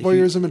 pranks. Well, if you-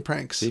 Voyeurism and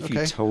pranks. So if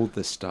okay. you told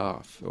the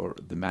staff or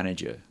the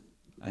manager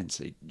and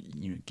say,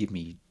 give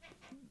me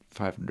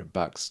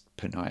 $500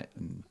 per night,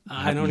 and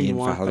I have don't me even in for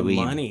want the Halloween.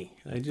 money.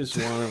 I just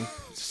want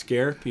to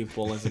scare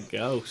people as a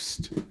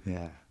ghost.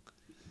 Yeah.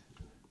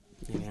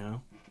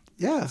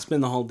 Yeah.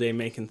 Spend the whole day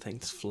making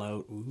things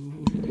float.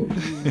 Ooh.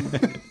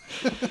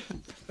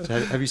 So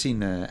have you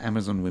seen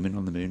Amazon Women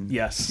on the Moon?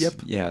 Yes. Yep.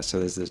 Yeah. So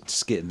there's a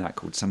skit in that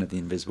called "Son of the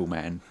Invisible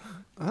Man,"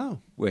 Oh.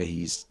 where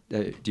he's. Do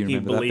you He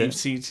remember that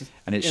believes bit? he's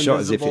And it's shot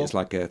as if invisible. it's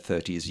like a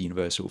 30s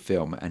Universal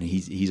film, and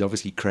he's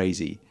obviously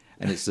crazy.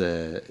 And it's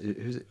Ed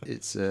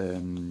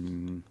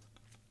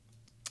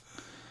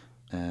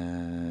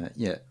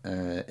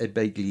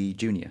Begley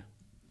Jr.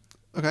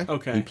 Okay. He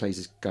Okay. plays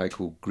this guy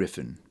called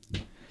Griffin,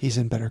 He's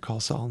in Better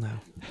Call Saul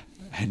now.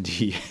 and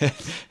he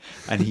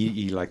and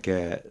he's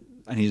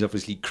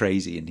obviously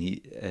crazy, and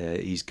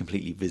he's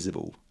completely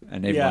visible,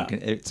 and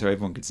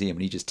everyone can see him,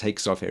 and he just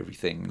takes off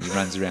everything, and he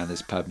runs around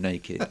this pub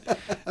naked.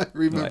 I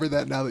remember Right.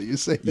 that now that you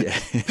say it.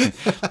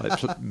 Yeah,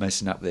 like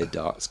messing up their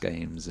darts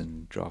games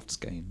and drafts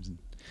games. And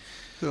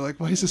They're like,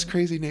 why is this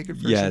crazy naked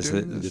person yeah, so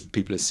doing the this?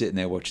 people are sitting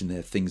there watching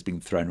their things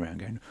being thrown around,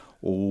 going,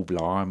 "Oh,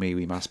 blimey,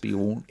 we must be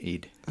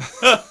haunted."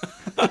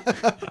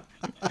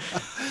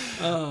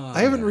 I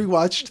haven't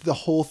rewatched the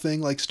whole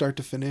thing, like start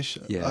to finish.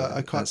 Yeah,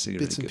 I caught that's a really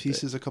bits and good bit.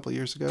 pieces a couple of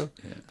years ago,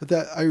 Yeah. but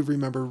that I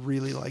remember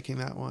really liking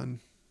that one.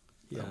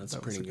 Yeah, that's a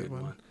that was pretty a good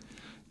one.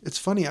 It's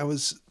funny. I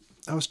was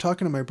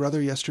talking to my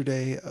brother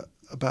yesterday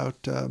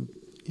about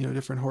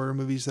different horror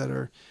movies that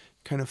are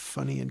kind of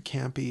funny and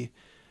campy,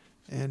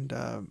 and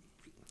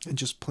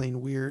just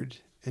plain weird.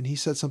 And he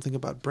said something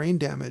about Brain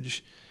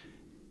Damage,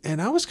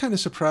 and I was kind of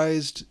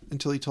surprised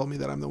until he told me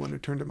that I'm the one who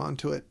turned him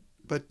onto it.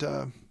 But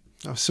I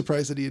was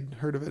surprised that he had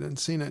heard of it and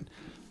seen it.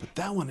 But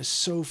that one is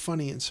so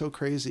funny and so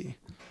crazy.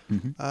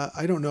 Mm-hmm.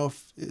 I don't know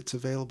if it's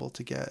available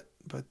to get,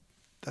 but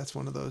that's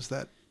one of those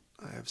that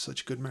I have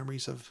such good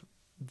memories of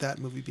that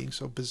movie being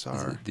so Is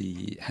bizarre. it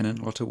the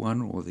Henenlotter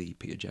one or the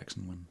Peter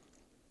Jackson one?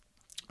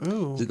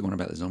 Oh, Is it the one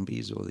about the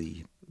zombies or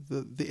the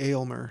the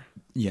Aylmer.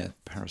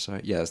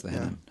 Parasite? Yeah, it's the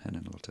Yeah.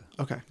 Henenlotter.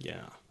 Okay,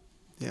 Yeah.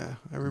 yeah,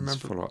 I It's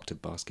remember. follow up to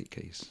Basket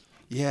Case.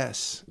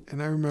 Yes,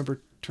 and I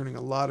remember turning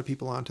a lot of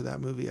people onto that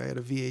movie. I had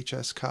a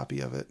VHS copy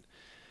of it,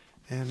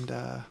 and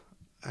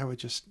I would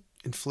just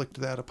inflict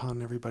that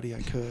upon everybody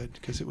I could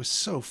because it was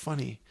so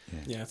funny.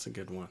 Yeah, it's a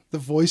good one. The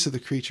voice of the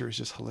creature is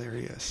just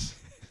hilarious.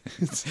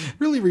 It's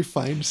really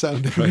refined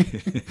sounding.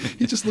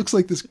 He just looks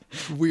like this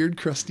weird,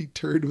 crusty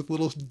turd with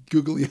little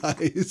googly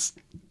eyes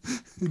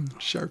and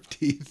sharp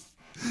teeth.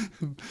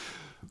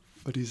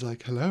 But he's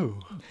like, "Hello,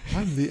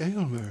 I'm the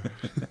Aylmer."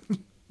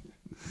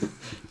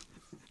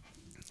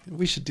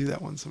 We should do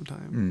that one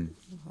sometime.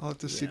 I'll have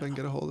to see if I can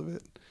get a hold of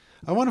it.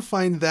 I want to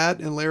find that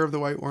and Lair of the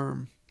White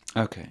Worm.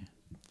 Okay.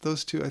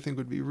 Those two I think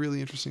would be really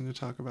interesting to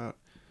talk about.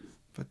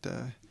 But,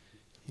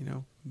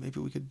 maybe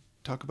we could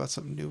talk about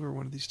something newer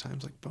one of these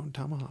times, like Bone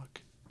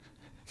Tomahawk.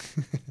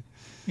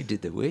 You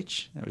did The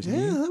Witch. That was Yeah,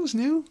 new. that was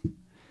new.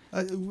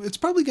 It's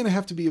probably going to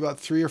have to be about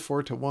 3 or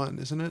 4 to 1,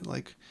 isn't it?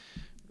 Like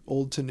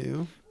old to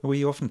new. Well,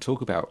 you often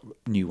talk about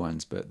new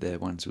ones, but they're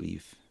ones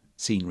we've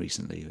seen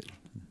recently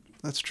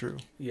That's true.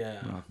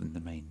 Yeah. rather than the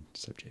main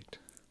subject.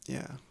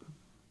 Yeah.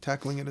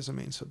 tackling it as a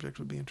main subject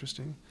would be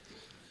interesting.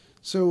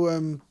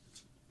 So,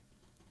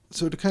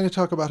 so to kind of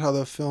talk about how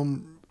the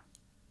film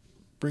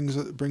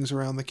brings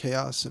around the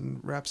chaos and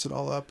wraps it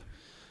all up,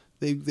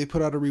 they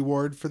put out a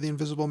reward for the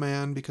Invisible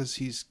Man because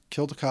he's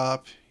killed a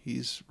cop,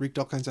 he's wreaked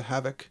all kinds of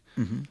havoc,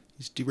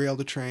 he's derailed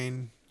a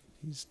train,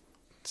 he's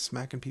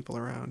smacking people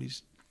around,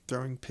 he's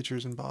throwing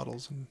pitchers and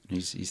bottles, and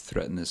he's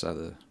threatened this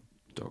other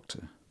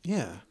doctor.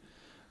 Yeah.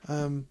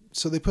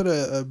 So they put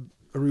a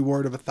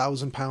reward of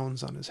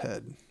 £1,000 on his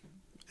head,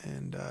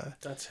 and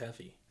That's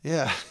heavy.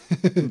 yeah,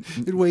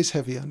 it weighs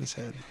heavy on his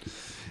head,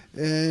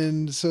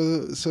 and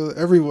so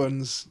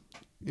everyone's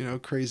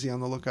crazy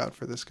on the lookout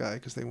for this guy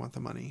because they want the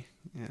money,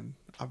 and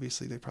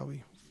obviously they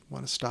probably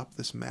want to stop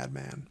this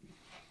madman.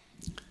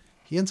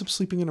 He ends up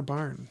sleeping in a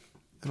barn,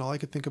 and all I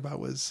could think about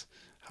was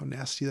how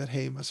nasty that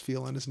hay must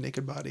feel on his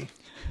naked body.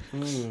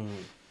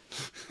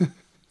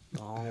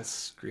 All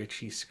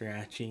scritchy,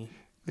 scratchy.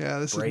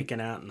 Yeah,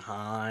 Breaking out in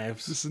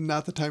hives. This is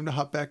not the time to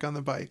hop back on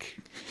the bike.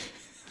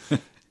 Of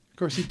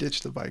course, he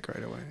ditched the bike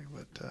right away.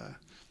 But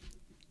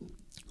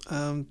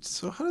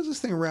so how does this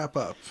thing wrap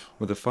up?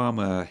 Well, the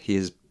farmer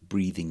hears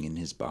breathing in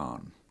his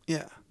barn.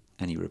 Yeah.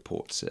 And he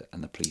reports it,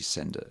 and the police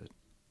send a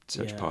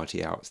search Yeah.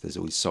 party out. So there's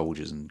always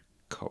soldiers and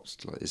cops.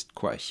 Like, there's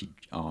quite a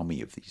huge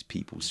army of these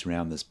people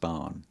surround this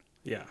barn.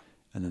 Yeah.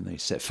 And then they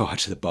set fire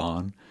to the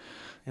barn.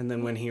 And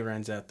then when he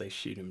runs out, they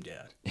shoot him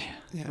dead.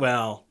 Yeah.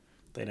 Well,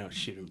 they don't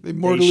shoot him. They They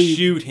mortally-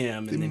 shoot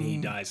him, and then he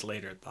dies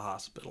later at the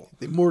hospital.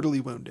 They mortally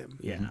wound him.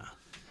 Yeah.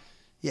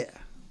 Yeah.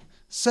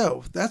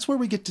 So that's where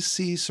we get to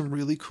see some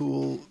really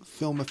cool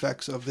film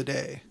effects of the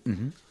day.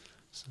 Mm-hmm.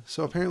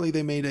 So apparently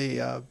they made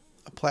a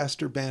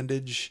plaster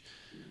bandage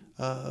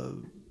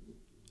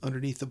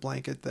underneath the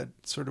blanket that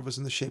sort of was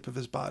in the shape of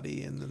his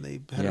body, and then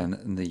they had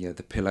and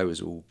the pillow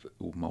is all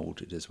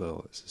molded as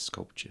well. It's a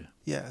sculpture.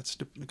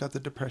 it got the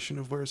depression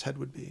of where his head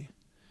would be.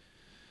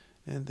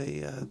 And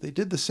they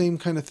did the same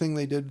kind of thing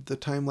they did the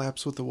time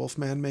lapse with the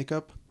Wolfman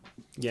makeup.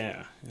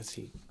 Yeah, as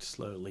he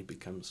slowly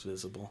becomes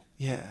visible.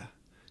 Yeah.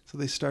 So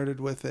they started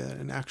with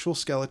an actual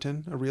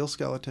skeleton, a real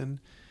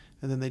skeleton,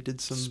 and then they did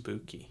some...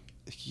 Spooky.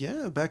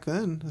 Yeah, back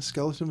then, a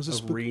skeleton was a A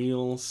spook.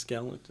 real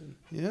skeleton.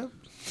 Yeah.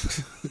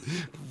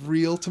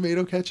 Real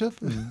tomato ketchup?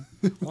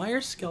 Why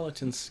are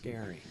skeletons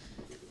scary?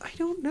 I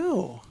don't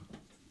know.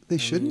 They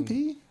shouldn't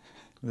be.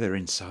 They're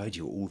inside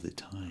you all the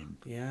time.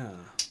 Yeah.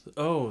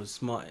 Oh,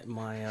 it's my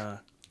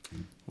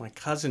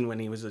cousin, when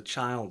he was a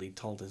child, he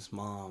told his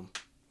mom,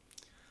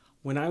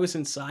 "When I was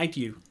inside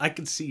you, I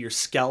could see your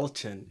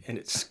skeleton, and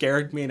it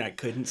scared me, and I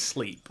couldn't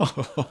sleep."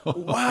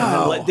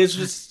 Wow. This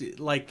was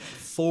like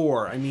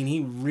 4. I mean,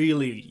 he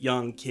really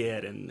young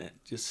kid, and it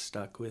just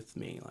stuck with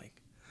me. Like,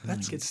 I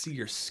could see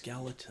your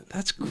skeleton.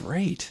 That's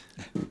great.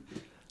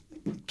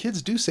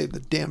 Kids do say the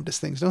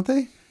damnedest things, don't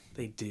they?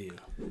 They do.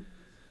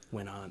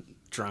 When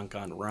drunk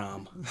on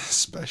rum.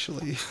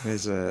 Especially.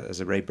 There's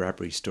a Ray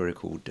Bradbury story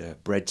called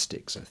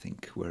Breadsticks, I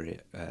think, where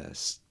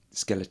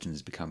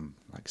skeletons become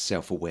like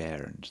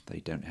self-aware and they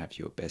don't have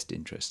your best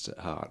interests at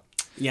heart.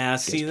 Yeah,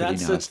 see, pretty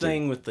that's the nasty.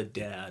 thing with the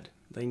dead.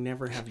 They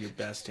never have your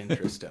best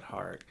interest at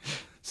heart.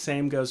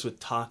 Same goes with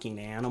talking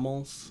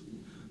animals.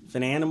 If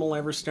an animal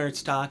ever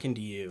starts talking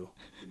to you,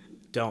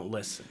 don't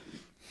listen.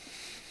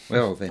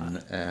 Well,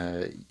 then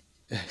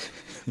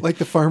Like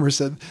the farmer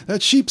said,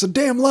 that sheep's a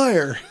damn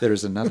liar. there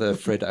is another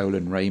Fred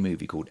Olen Ray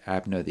movie called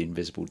Abner the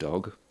Invisible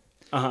Dog.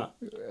 Uh-huh.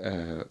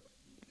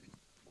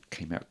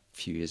 Came out a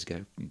few years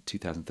ago, in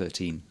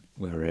 2013,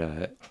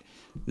 where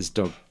this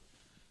dog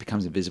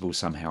becomes invisible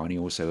somehow, and he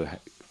also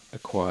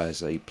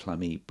acquires a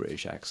plummy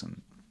British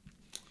accent.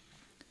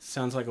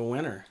 Sounds like a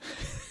winner.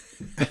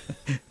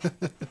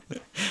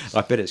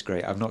 I bet it's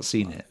great. I've not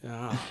seen it.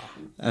 Ah.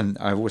 And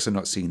I've also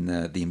not seen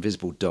The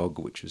Invisible Dog,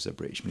 which was a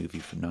British movie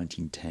from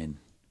 1910.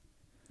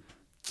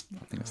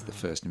 I think that's the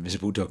first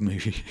Invisible Dog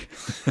movie.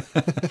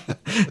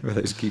 For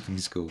those keeping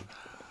score.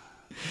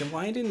 Then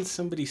why didn't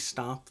somebody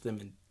stop them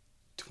in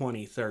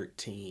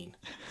 2013?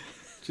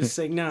 Just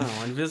say, no,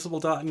 invisible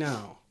dog,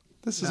 no.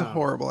 This is a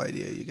horrible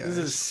idea, you guys.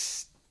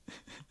 This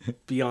is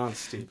beyond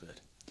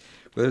stupid.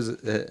 Well,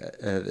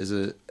 there's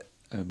a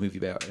movie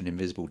about an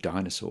invisible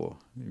dinosaur.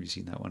 Have you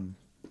seen that one?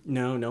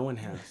 No, no one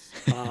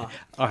has.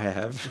 I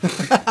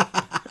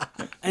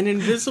have. An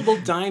invisible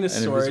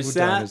dinosaur. An invisible Is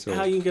that dinosaur.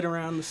 how you get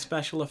around the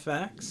special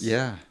effects?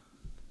 Yeah.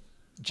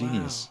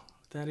 Genius. Wow,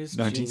 that is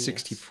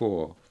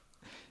 1964.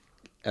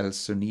 El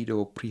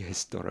Sonido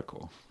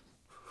Prehistórico.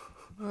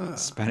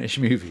 Spanish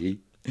movie.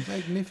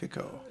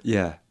 Magnifico.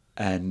 Yeah.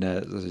 And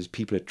those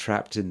people are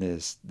trapped in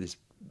this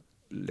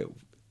little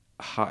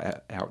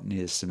hut out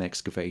near some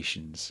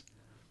excavations.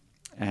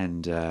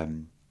 And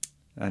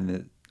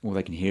all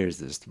they can hear is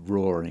this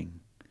roaring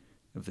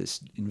of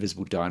this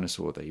invisible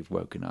dinosaur they've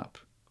woken up.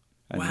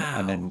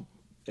 And then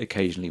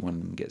occasionally one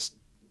of them gets,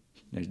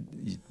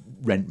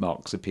 rent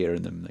marks appear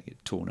in them, they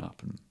get torn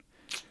up and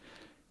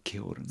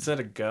killed. Is that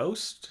a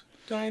ghost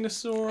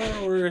dinosaur,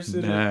 or is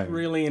it No.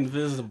 really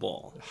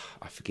invisible?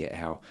 I forget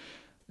how.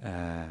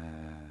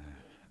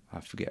 I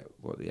forget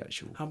what the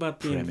actual How about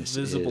the premise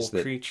invisible is.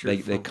 That creature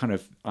They from- kind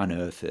of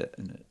unearth it,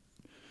 and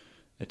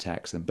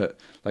attacks them. But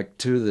like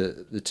two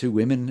of the two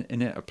women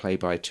in it are played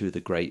by two of the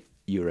great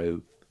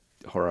Euro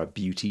horror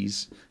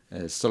beauties,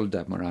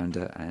 Soledad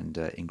Miranda and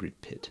Ingrid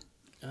Pitt.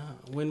 Oh,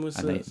 when was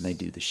And this? they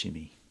do the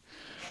shimmy.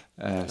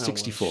 Oh,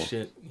 64. Well,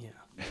 shit, yeah.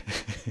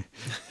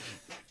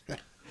 Yeah.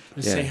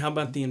 Say, how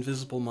about the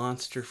invisible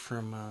monster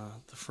from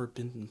the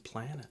Forbidden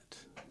Planet?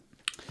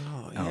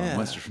 Oh, Oh, yeah.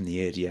 Monster from the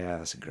Id. Yeah,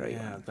 that's a great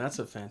Yeah, one. that's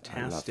a I love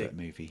fantastic that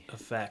movie.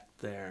 effect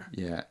there.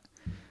 Yeah.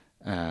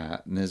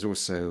 And there's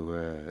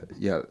also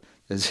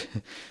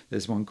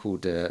there's one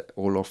called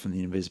Orloff and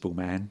the Invisible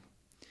Man.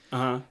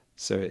 Uh-huh.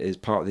 So it is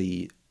part of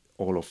the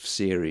Orloff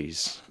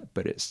series,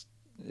 but it's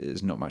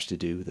not much to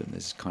do with them.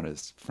 There's kind of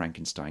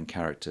Frankenstein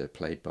character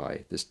played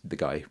by the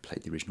guy who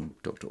played the original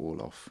Dr.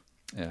 Orloff,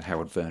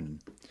 Howard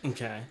Vernon.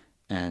 Okay.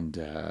 And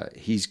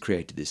he's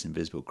created this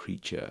invisible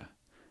creature,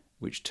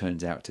 which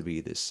turns out to be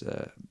this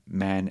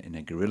man in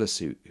a gorilla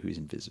suit who is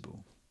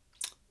invisible.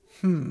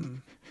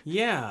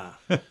 Yeah.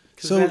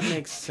 'Cause So- that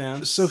makes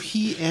sense. So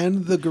he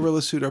and the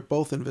gorilla suit are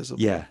both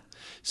invisible. Yeah.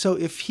 So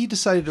if he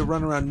decided to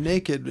run around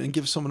naked and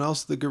give someone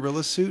else the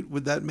gorilla suit,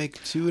 would that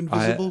make two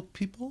invisible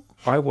people?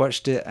 I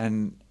watched it,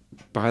 and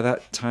by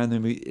that time, the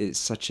movie, it's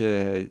such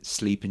a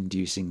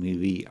sleep-inducing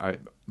movie.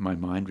 My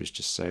mind was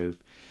just so...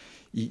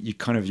 You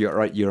kind of,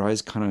 your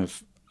eyes kind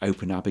of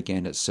open up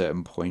again at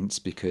certain points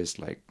because,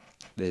 like,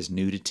 there's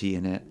nudity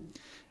in it,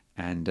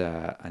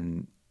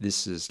 and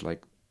this is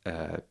like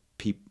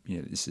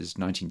this is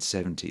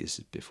 1970. This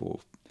is before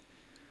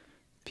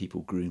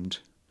people groomed.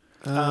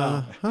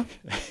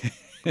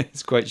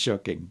 It's quite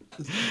shocking.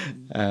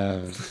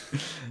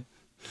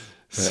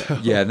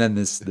 Yeah, and then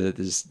there's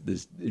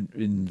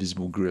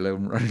invisible gorilla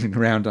running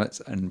around,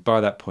 and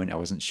by that point, I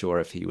wasn't sure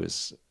if he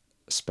was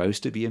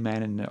supposed to be a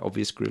man in an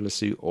obvious gorilla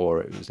suit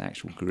or it was an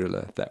actual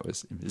gorilla that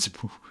was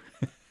invisible.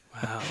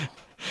 Wow.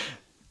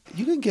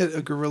 You can get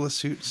a gorilla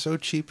suit so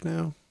cheap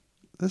now.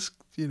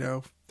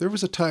 There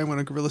was a time when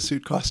a gorilla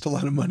suit cost a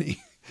lot of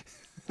money.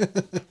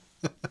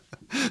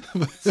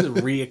 It's a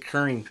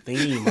reoccurring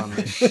theme on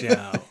this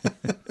show.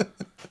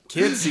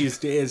 Kids these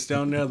days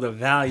don't know the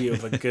value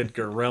of a good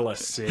gorilla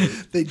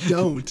suit. They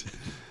don't.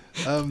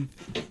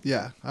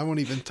 Yeah, I won't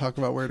even talk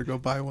about where to go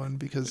buy one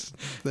because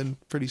then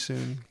pretty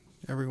soon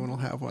everyone will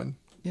have one.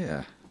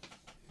 Yeah,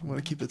 I want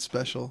to keep it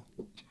special.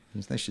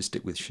 they should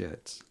stick with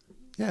shirts.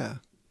 Yeah,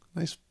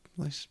 nice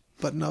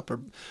button up. Or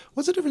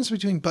what's the difference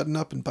between button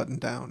up and button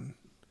down?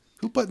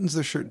 Who buttons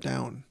their shirt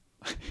down?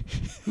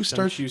 Who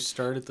starts? Don't you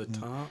start at the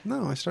top?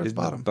 No, I start at Isn't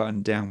the bottom. that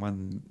button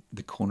down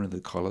the corner of the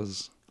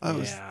collars? Oh,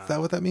 is Yeah. that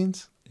what that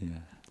means? Yeah.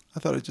 I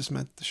thought it just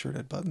meant the shirt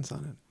had buttons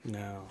on it.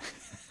 No.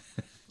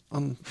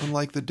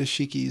 Unlike the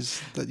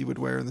dashikis that you would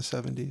wear in the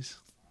 70s.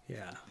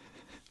 Yeah.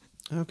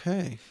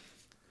 Okay.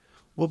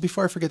 Well,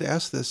 before I forget to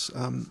ask this,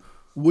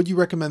 would you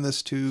recommend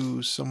this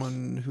to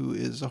someone who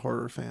is a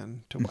horror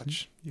fan to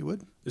watch? You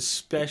would?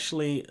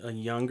 Especially a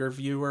younger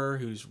viewer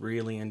who's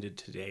really into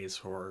today's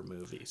horror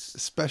movies.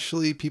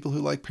 Especially people who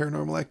like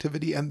Paranormal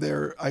Activity and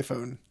their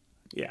iPhone.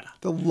 Yeah.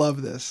 They'll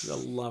love this. They'll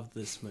love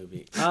this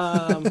movie.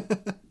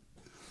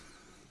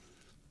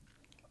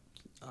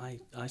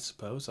 I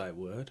suppose I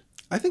would.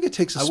 I think it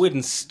takes I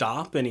wouldn't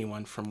stop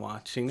anyone from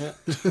watching it.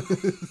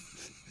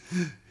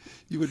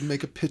 You would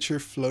make a picture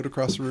float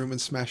across the room and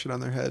smash it on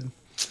their head.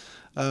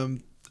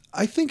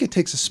 I think it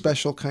takes a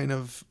special kind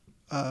of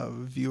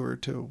viewer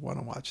to want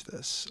to watch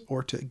this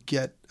or to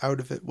get out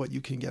of it what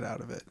you can get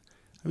out of it.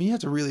 I mean, you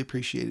have to really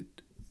appreciate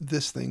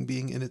this thing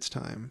being in its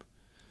time.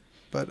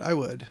 But I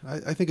would.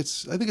 I think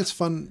it's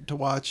fun to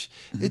watch.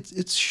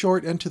 It's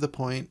short and to the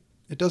point.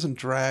 It doesn't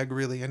drag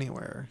really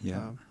anywhere.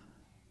 Yeah.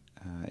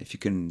 If you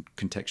can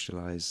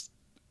contextualize,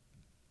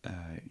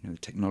 the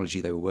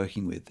technology they were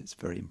working with, it's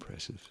very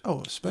impressive.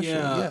 Oh, especially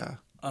yeah.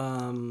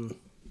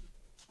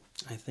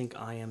 I think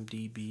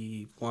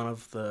IMDb,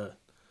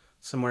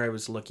 somewhere I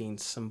was looking,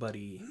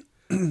 somebody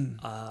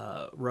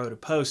wrote a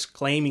post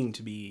claiming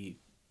to be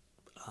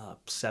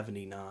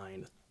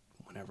 79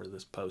 whenever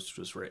this post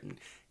was written,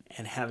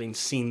 and having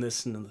seen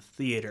this in the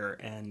theater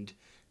and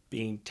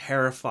being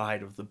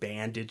terrified of the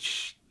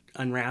bandage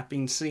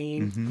unwrapping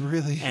scene.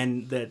 Really?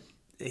 And that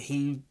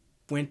he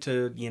went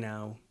to,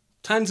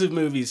 tons of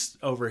movies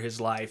over his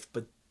life,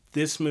 but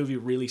this movie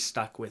really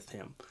stuck with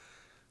him.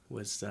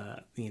 Was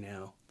the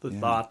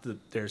thought that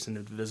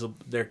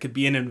there could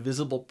be an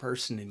invisible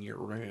person in your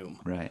room,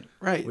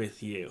 Right.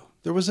 with you.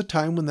 There was a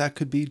time when that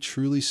could be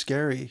truly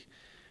scary,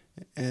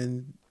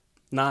 and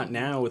Not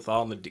now with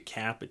all the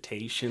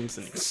decapitations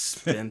and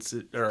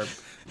expensive or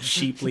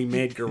cheaply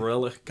made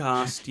gorilla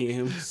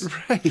costumes.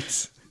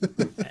 right.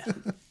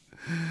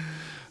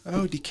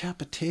 Oh,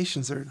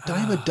 decapitations are a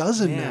dime a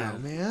dozen now,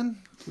 man.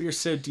 We are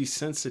so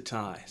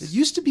desensitized. It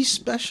used to be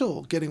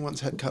special getting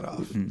one's head cut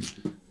off.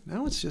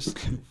 Now it's just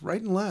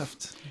right and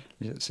left.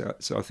 Yeah,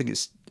 so I think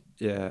it's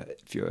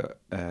if you're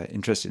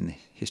interested in the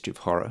history of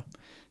horror,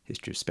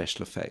 history of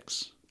special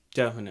effects,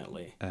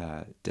 Definitely.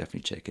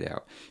 definitely check it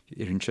out. If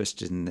you're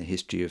interested in the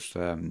history of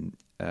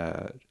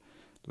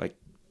like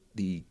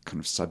the kind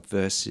of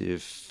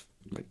subversive,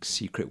 like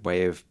secret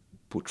way of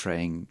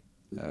portraying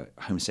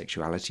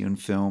homosexuality on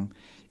film.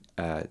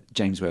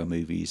 James Whale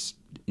movies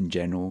in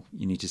general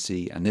you need to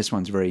see, and this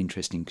one's very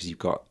interesting because you've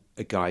got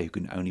a guy who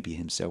can only be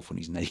himself when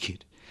he's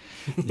naked.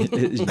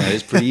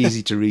 It's pretty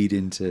easy to read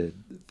into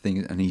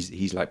things, and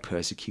he's like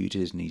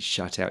persecuted and he's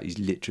shut out. He's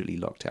literally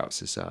locked out of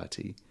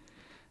society.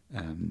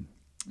 So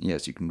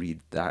you can read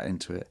that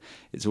into it.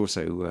 It's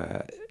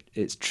also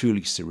it's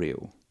truly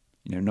surreal.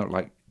 Not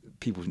like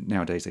people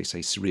nowadays, they say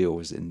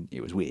surreal as in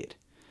it was weird.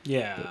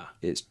 Yeah. But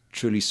it's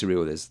truly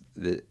surreal.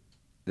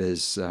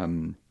 There's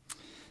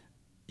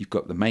you've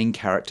got the main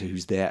character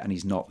who's there and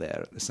he's not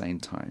there at the same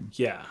time.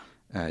 Yeah.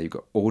 You've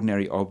got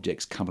ordinary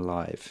objects come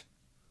alive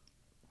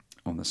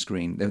on the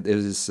screen. There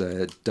was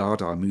this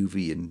Dada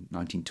movie in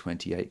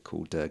 1928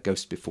 called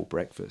Ghost Before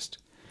Breakfast,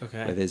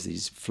 where there's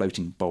these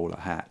floating bowler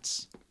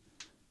hats.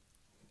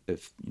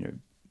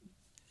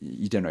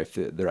 You don't know if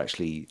they're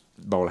actually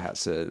bowler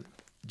hats are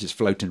just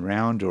floating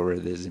around or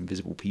there's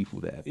invisible people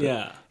there. But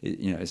Yeah.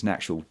 It's an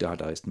actual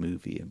Dadaist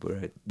movie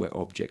where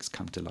objects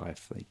come to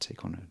life. They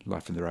take on a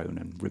life of their own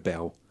and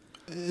rebel.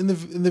 In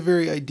the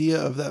very idea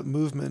of that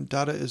movement,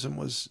 Dadaism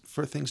was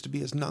for things to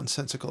be as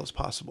nonsensical as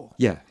possible.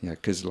 Yeah,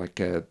 because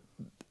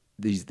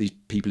these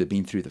people had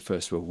been through the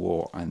First World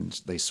War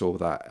and they saw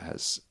that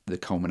as the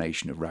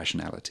culmination of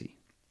rationality.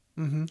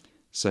 Mm-hmm.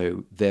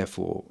 So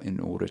therefore, in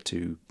order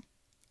to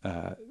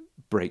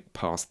break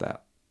past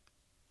that,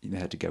 they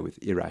had to go with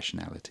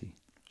irrationality.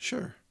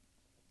 Sure.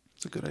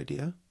 It's a good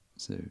idea.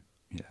 So,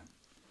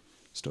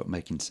 stop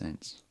making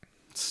sense.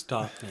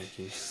 Stop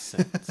making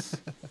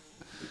sense.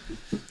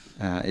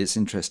 It's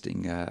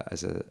interesting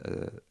as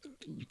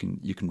you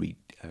can read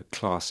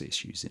class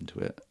issues into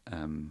it.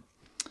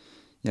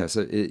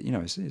 So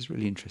it's a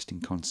really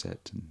interesting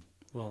concept. And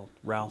Well,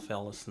 Ralph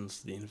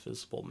Ellison's The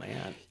Invisible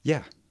Man.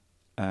 yeah,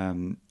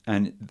 and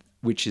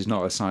which is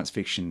not a science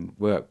fiction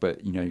work,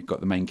 but you've got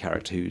the main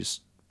character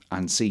who's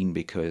unseen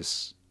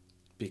because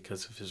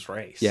of his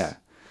race. Yeah.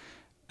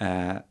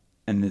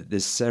 And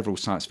there's several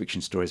science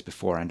fiction stories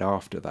before and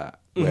after that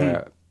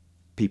where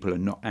people are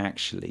not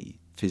actually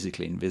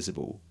physically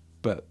invisible,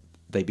 but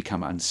they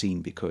become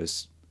unseen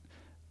because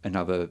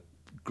another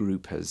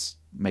group has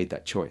made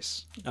that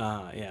choice.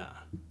 Yeah.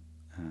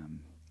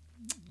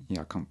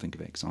 I can't think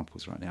of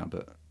examples right now,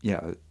 but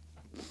yeah.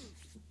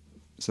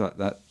 So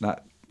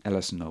that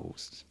Ellison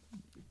novel's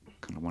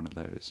kind of one of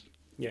those.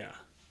 Yeah.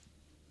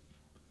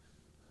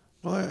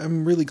 Well,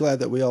 I'm really glad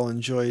that we all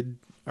enjoyed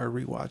our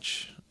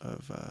rewatch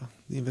of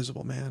The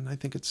Invisible Man. I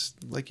think it's,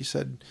 like you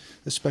said,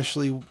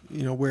 especially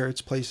where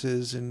its place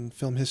is in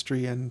film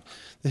history and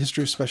the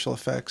history of special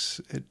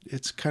effects.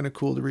 It's kind of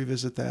cool to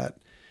revisit that,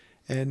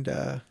 and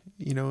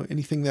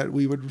anything that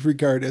we would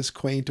regard as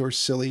quaint or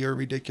silly or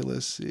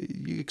ridiculous,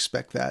 you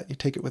expect that. You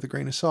take it with a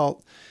grain of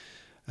salt.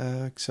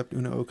 Except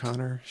Una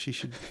O'Connor, she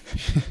should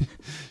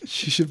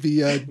be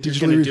digitally.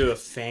 You're gonna do a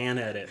fan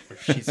edit where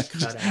she's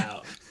cut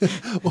out,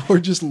 or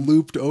just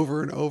looped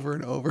over and over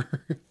and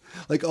over,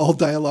 like all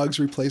dialogues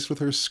replaced with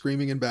her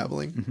screaming and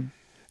babbling. Mm-hmm.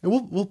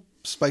 And we'll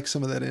spike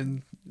some of that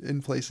in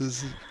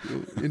places.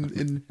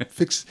 I'm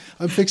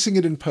fixing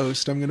it in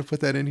post. I'm going to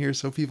put that in here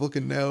so people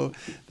can know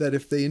that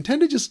if they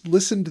intend to just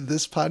listen to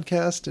this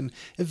podcast and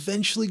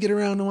eventually get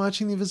around to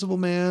watching The Invisible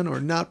Man or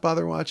not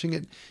bother watching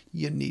it,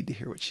 you need to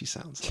hear what she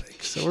sounds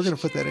like. So we're going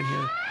to put that in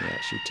here. Yeah,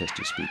 she'll test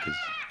your speakers.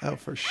 Oh,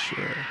 for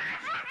sure.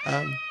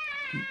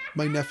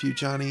 My nephew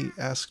Johnny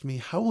asked me,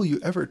 how will you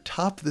ever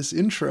top this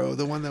intro,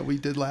 the one that we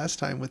did last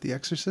time with The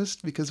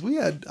Exorcist? Because we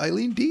had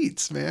Eileen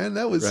Dietz, man.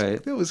 That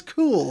was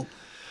cool.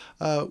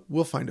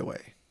 We'll find a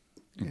way.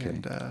 Okay.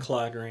 And,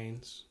 Claude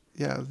Rains.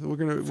 Yeah,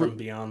 we're from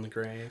Beyond the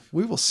Grave.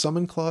 We will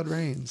summon Claude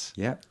Rains.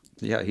 Yeah,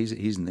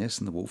 he's in this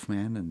and The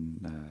Wolfman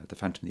and The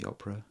Phantom of the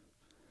Opera.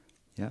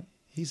 Yeah,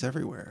 he's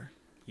everywhere.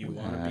 You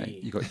want to be.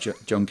 You got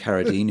John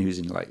Carradine, who's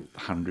in like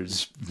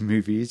hundreds of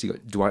movies. You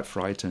got Dwight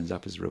Frye turns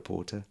up as a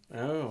reporter.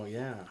 Oh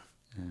yeah.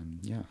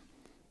 Yeah.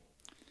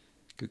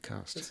 Good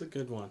cast. That's a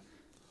good one.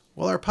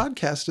 Well, our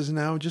podcast is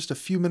now just a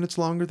few minutes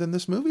longer than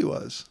this movie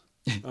was.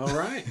 All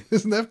right.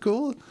 Isn't that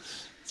cool?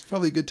 It's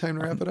probably a good time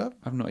to wrap it up.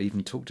 I've not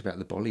even talked about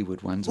the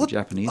Bollywood ones or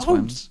Japanese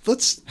ones.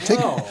 Let's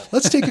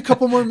take a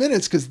couple more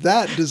minutes because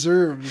that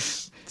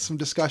deserves some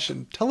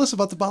discussion. Tell us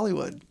about the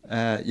Bollywood.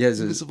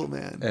 Invisible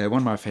Man. One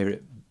of my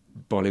favorite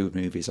Bollywood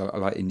movies. I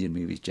like Indian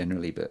movies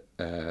generally, but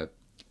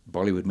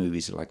Bollywood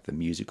movies are like the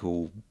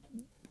musical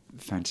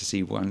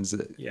fantasy ones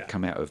that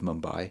come out of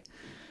Mumbai.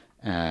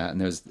 And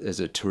there's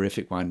a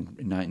terrific one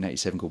in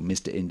 1987 called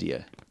Mr.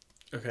 India.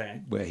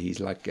 Okay. Where he's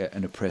like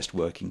an oppressed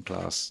working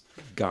class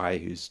guy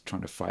who's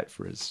trying to fight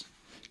for his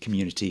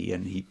community,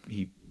 and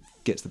he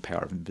gets the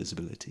power of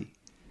invisibility.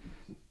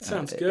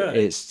 Sounds good.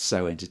 It's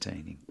so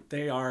entertaining.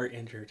 They are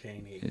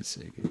entertaining. It's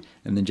so good.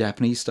 And the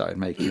Japanese started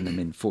making them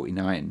in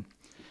 1949,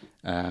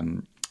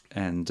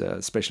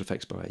 and special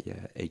effects by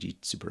Eiji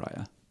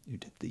Tsuburaya, who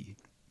did the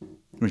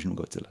original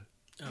Godzilla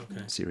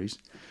series.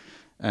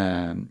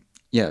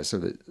 So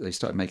they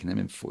started making them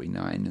in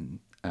 1949,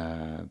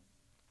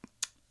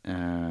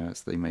 and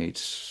so they made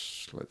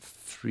like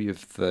 3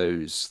 of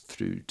those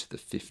through to the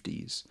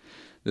 1950s.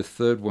 The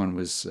third one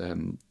was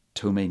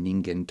Tome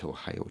Ningen to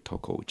Hayo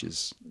Toko, which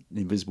is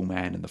the Invisible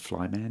Man and the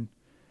Fly Man.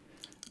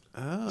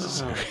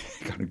 Oh.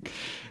 Kind of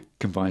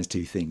combines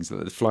two things.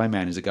 The Fly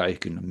Man is a guy who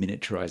can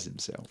miniaturize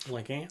himself.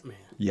 Like Ant-Man.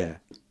 Yeah.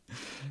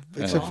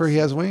 Except for he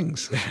has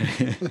wings.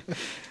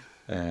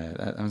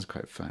 That was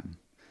quite fun.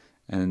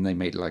 And then they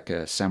made like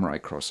a samurai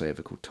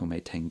crossover called Tome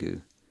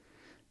Tengu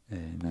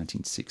in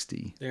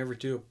 1960. They ever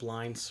do a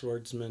blind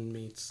swordsman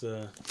meets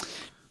the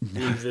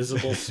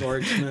invisible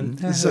swordsman?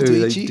 No,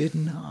 Zatoichi? they did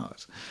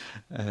not.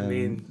 I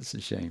mean, it's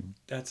a shame.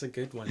 that's a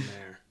good one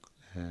there.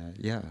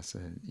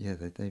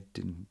 They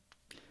didn't.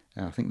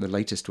 I think the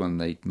latest one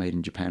they made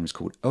in Japan was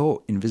called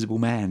Invisible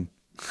Man,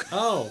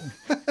 Oh,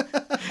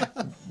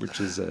 which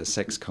is a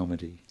sex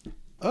comedy.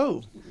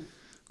 Oh,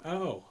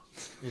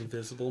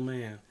 Invisible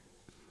Man.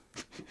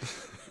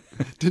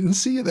 didn't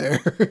see you there.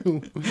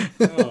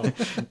 Oh,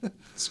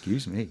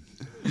 Excuse me.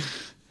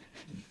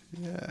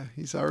 Yeah,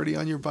 he's already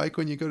on your bike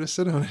when you go to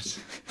sit on it.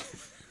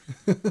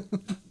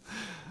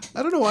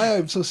 I don't know why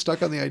I'm so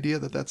stuck on the idea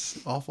that that's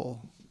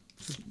awful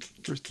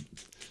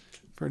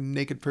for a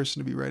naked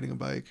person to be riding a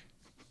bike.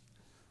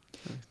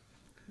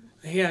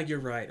 yeah, you're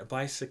right. A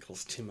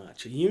bicycle's too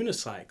much. A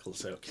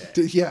unicycle's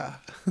okay. Yeah.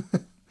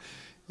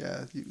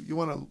 Yeah, you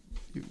want to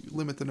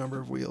limit the number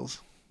of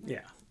wheels.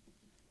 Yeah.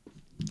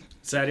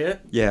 Is that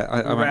it? Yeah,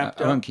 I Wrapped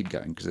won't up? keep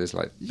going because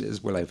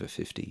there's well over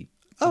 50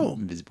 Oh.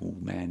 Invisible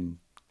Man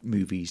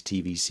movies,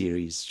 TV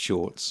series,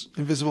 shorts.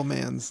 Invisible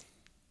Mans.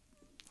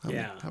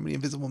 Yeah. How many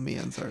Invisible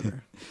Mans are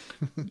there?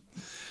 All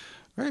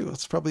right, well,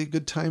 it's probably a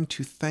good time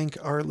to thank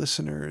our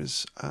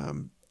listeners.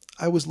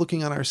 I was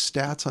looking on our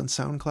stats on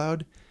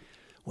SoundCloud.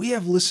 We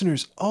have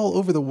listeners all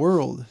over the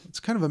world. It's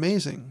kind of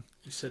amazing.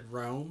 You said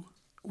Rome?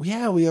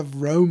 Yeah, we have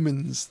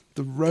Romans.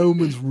 The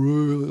Romans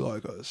really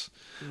like us.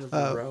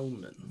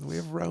 Roman. We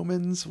have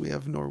Romans. We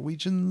have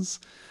Norwegians.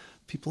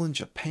 People in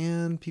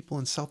Japan. People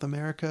in South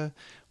America.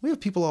 We have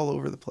people all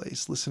over the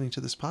place listening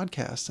to this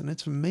podcast, and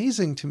it's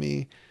amazing to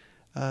me.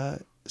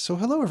 So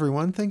hello,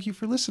 everyone. Thank you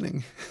for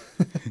listening.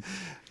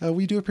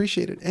 We do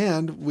appreciate it.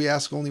 And we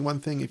ask only one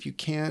thing. If you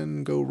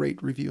can, go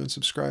rate, review, and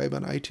subscribe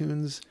on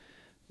iTunes.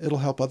 It'll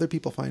help other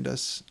people find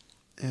us.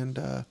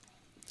 And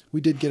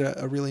we did get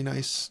a really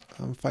nice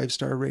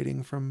 5-star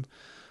rating from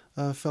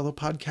a fellow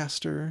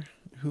podcaster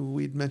who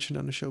we'd mentioned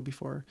on the show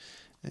before.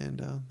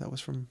 And that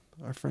was from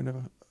our friend of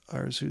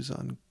ours who's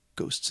on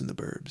Ghosts in the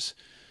Burbs.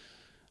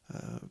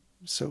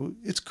 So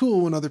it's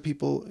cool when other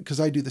people, because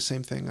I do the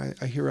same thing.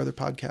 I hear other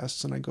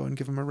podcasts and I go and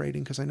give them a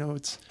rating because I know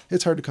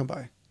it's hard to come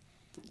by.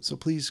 So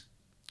please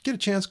get a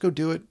chance, go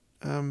do it.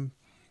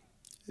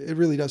 It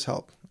really does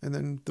help. And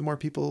then the more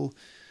people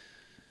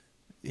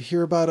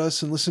hear about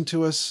us and listen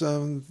to us,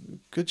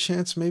 good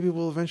chance maybe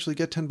we'll eventually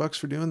get $10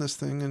 for doing this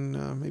thing,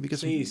 and maybe get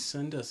Please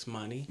send us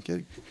money.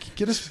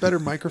 get us better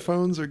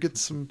microphones or get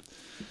some.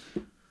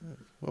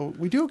 Well,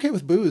 we do okay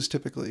with booze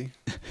typically.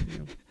 You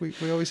know,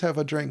 we always have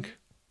a drink.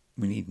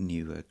 We need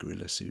new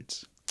gorilla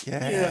suits.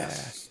 Yeah.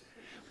 Yes.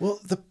 Well,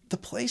 the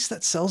place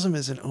that sells them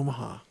is in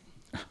Omaha.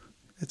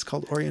 It's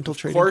called Oriental Of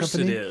Trading course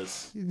Company. it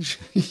is.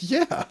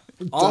 Yeah.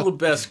 All the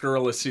best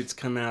gorilla suits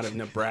come out of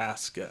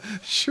Nebraska.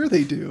 Sure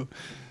they do.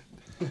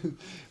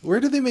 Where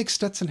do they make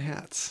Stetson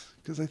hats?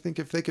 Because I think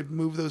if they could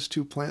move those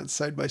two plants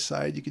side by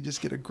side, you could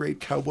just get a great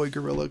cowboy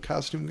gorilla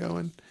costume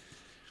going.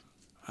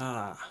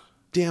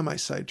 Damn, I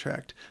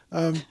sidetracked.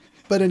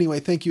 But anyway,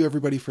 thank you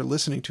everybody for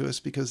listening to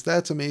us, because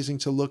that's amazing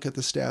to look at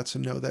the stats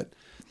and know that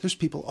there's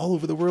people all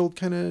over the world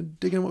kind of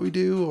digging what we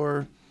do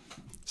or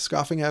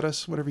scoffing at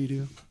us, whatever you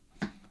do.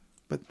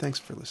 But thanks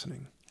for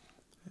listening.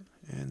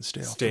 And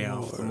stay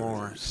off the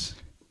moors.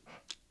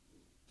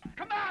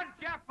 Come on,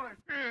 Japper!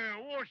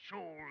 What's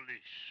all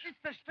this? It's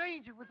the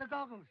stranger with the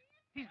goggles.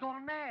 He's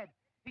gone mad.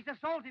 He's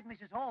assaulted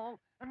Mrs. Hall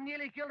and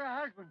nearly killed her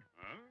husband.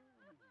 Huh?